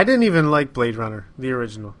 I didn't even like Blade Runner, the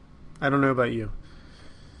original. I don't know about you.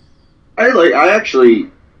 I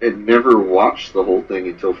actually had never watched the whole thing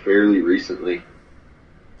until fairly recently.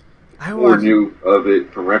 Or knew of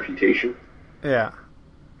it from Reputation. Yeah.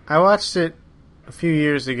 I watched it a few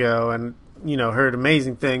years ago and, heard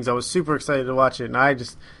amazing things. I was super excited to watch it, and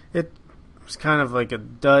it was kind of like a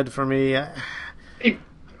dud for me. I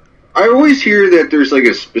always hear that there's like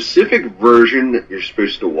a specific version that you're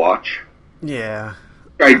supposed to watch. Yeah.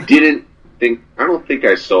 I don't think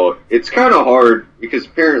I saw it. It's kind of hard because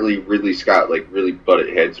apparently Ridley Scott really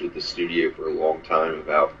butted heads with the studio for a long time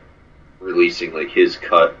about releasing his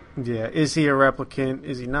cut. Yeah, is he a replicant?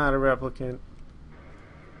 Is he not a replicant?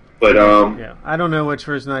 But yeah, I don't know which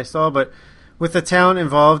version I saw, but with the talent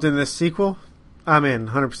involved in this sequel, I'm in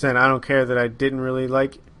 100%. I don't care that I didn't really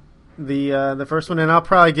like the first one, and I'll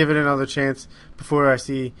probably give it another chance before I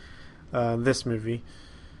see this movie.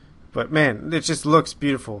 But man, it just looks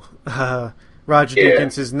beautiful. Roger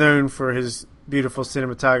Deakins is known for his beautiful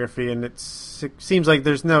cinematography, and it seems like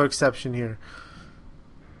there's no exception here.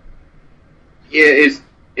 Yeah,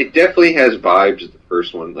 it definitely has vibes of the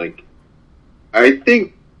first one. I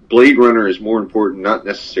think Blade Runner is more important, not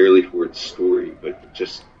necessarily for its story, but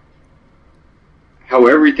just how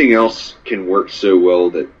everything else can work so well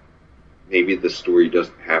that maybe the story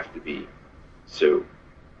doesn't have to be so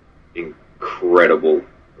incredible.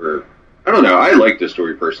 Or I don't know. I like the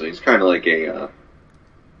story personally. It's kind of like a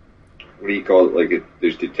what do you call it?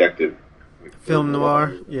 There's detective film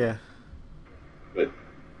noir. Yeah.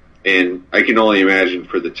 And I can only imagine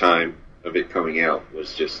for the time of it coming out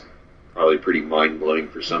was just probably pretty mind blowing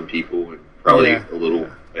for some people, and probably a little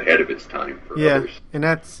ahead of its time for others. And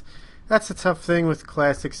that's a tough thing with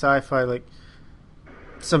classic sci-fi.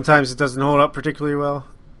 Sometimes it doesn't hold up particularly well.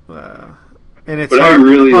 And it's I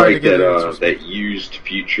really like that used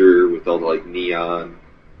future with all the neon.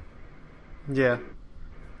 Yeah,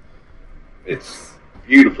 it's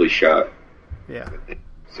beautifully shot. Yeah.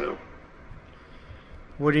 So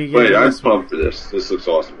What are you But getting? I'm pumped for this. This looks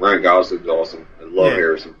awesome. Ryan Gosling's awesome. I love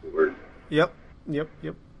Harrison Ford. Yep.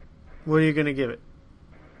 What are you going to give it?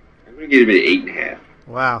 I'm going to give it an 8.5.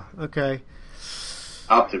 Wow. Okay.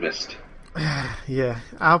 Optimist. Yeah.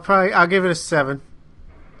 I'll give it a 7.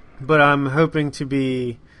 But I'm hoping to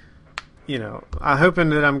be, I'm hoping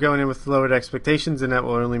that I'm going in with lowered expectations, and that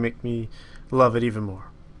will only make me love it even more.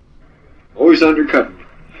 Always undercutting me.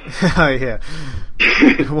 Yeah.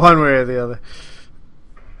 One way or the other.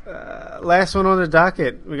 Last one on the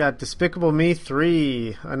docket. We got Despicable Me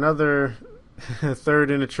 3. Another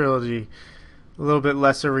third in a trilogy. A little bit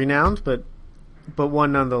lesser renowned, but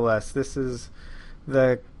one nonetheless. This is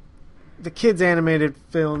the kids' animated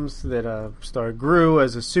films that star Gru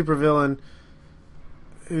as a supervillain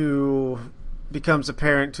who becomes a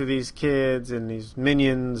parent to these kids and these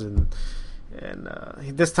minions, and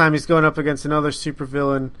this time he's going up against another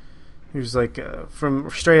supervillain who's like from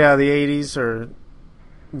straight out of the 80s, or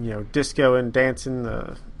disco and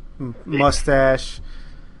dancing, mustache,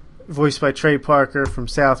 voiced by Trey Parker from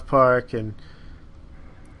South Park, and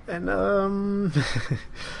I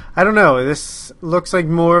don't know. This looks like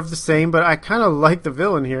more of the same, but I kind of like the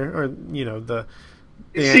villain here, or the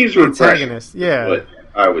seems antagonist. Yeah, what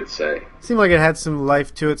I would say. Seemed like it had some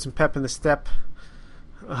life to it, some pep in the step.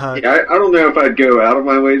 I don't know if I'd go out of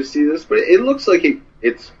my way to see this, but it looks like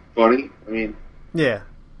it's funny. I mean, yeah.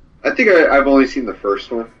 I think I've only seen the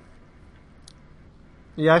first one.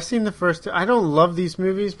 Yeah, I've seen the first two. I don't love these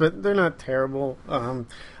movies, but they're not terrible.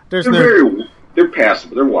 They're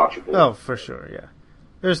passable. They're watchable. Oh, for sure, yeah.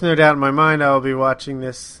 There's no doubt in my mind I'll be watching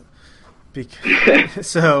this.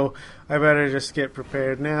 So I better just get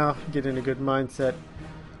prepared now, get in a good mindset.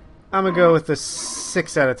 I'm going to go with a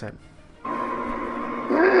 6 out of 10.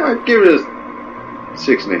 I'd give it a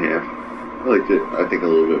 6.5. I liked it, I think, a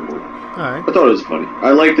little bit more. All right. I thought it was funny.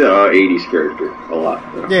 I liked the 80s character a lot.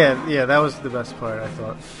 Yeah, that was the best part, I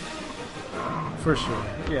thought. For sure.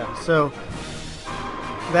 Yeah, so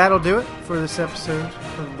that'll do it for this episode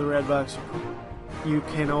of the Redbox Report. You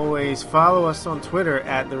can always follow us on Twitter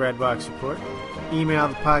at the Redbox Report. Email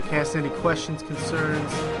the podcast any questions,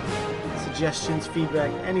 concerns, suggestions,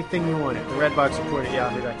 feedback, anything you want at the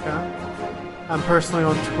redboxreport@yahoo.com. I'm personally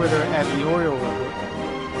on Twitter at the Oriole Report.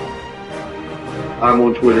 I'm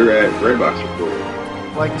on Twitter at Redbox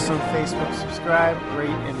Report. Like us on Facebook, subscribe, rate,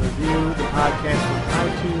 and review the podcast on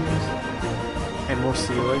iTunes, and we'll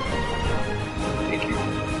see you later. Thank you.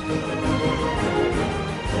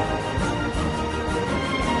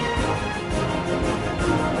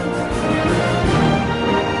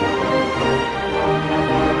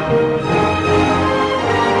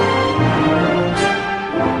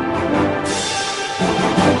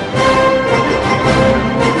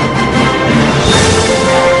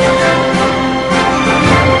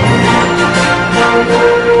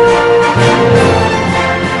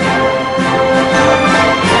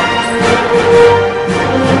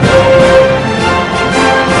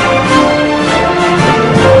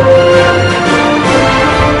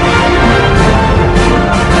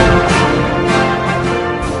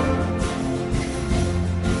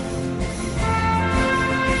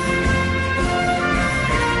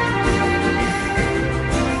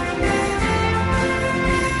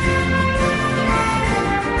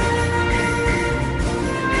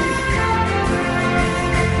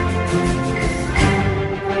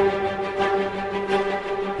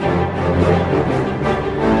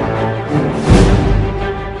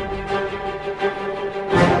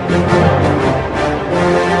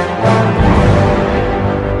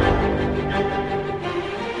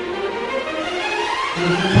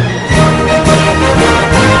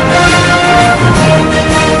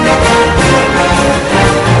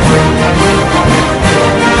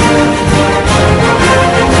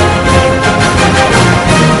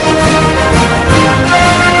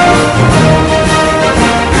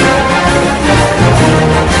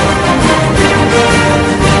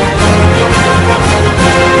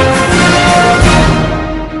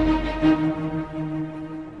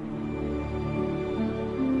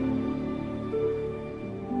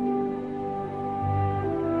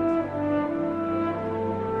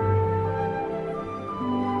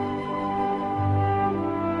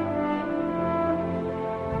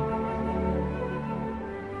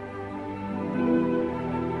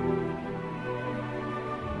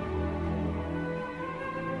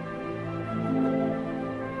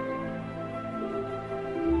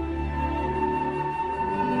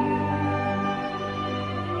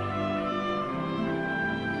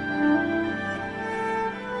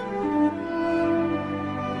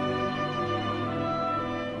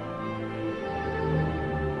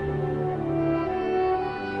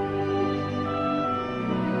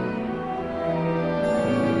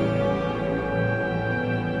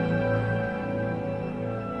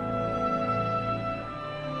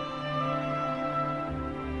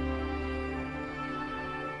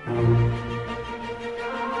 Bye.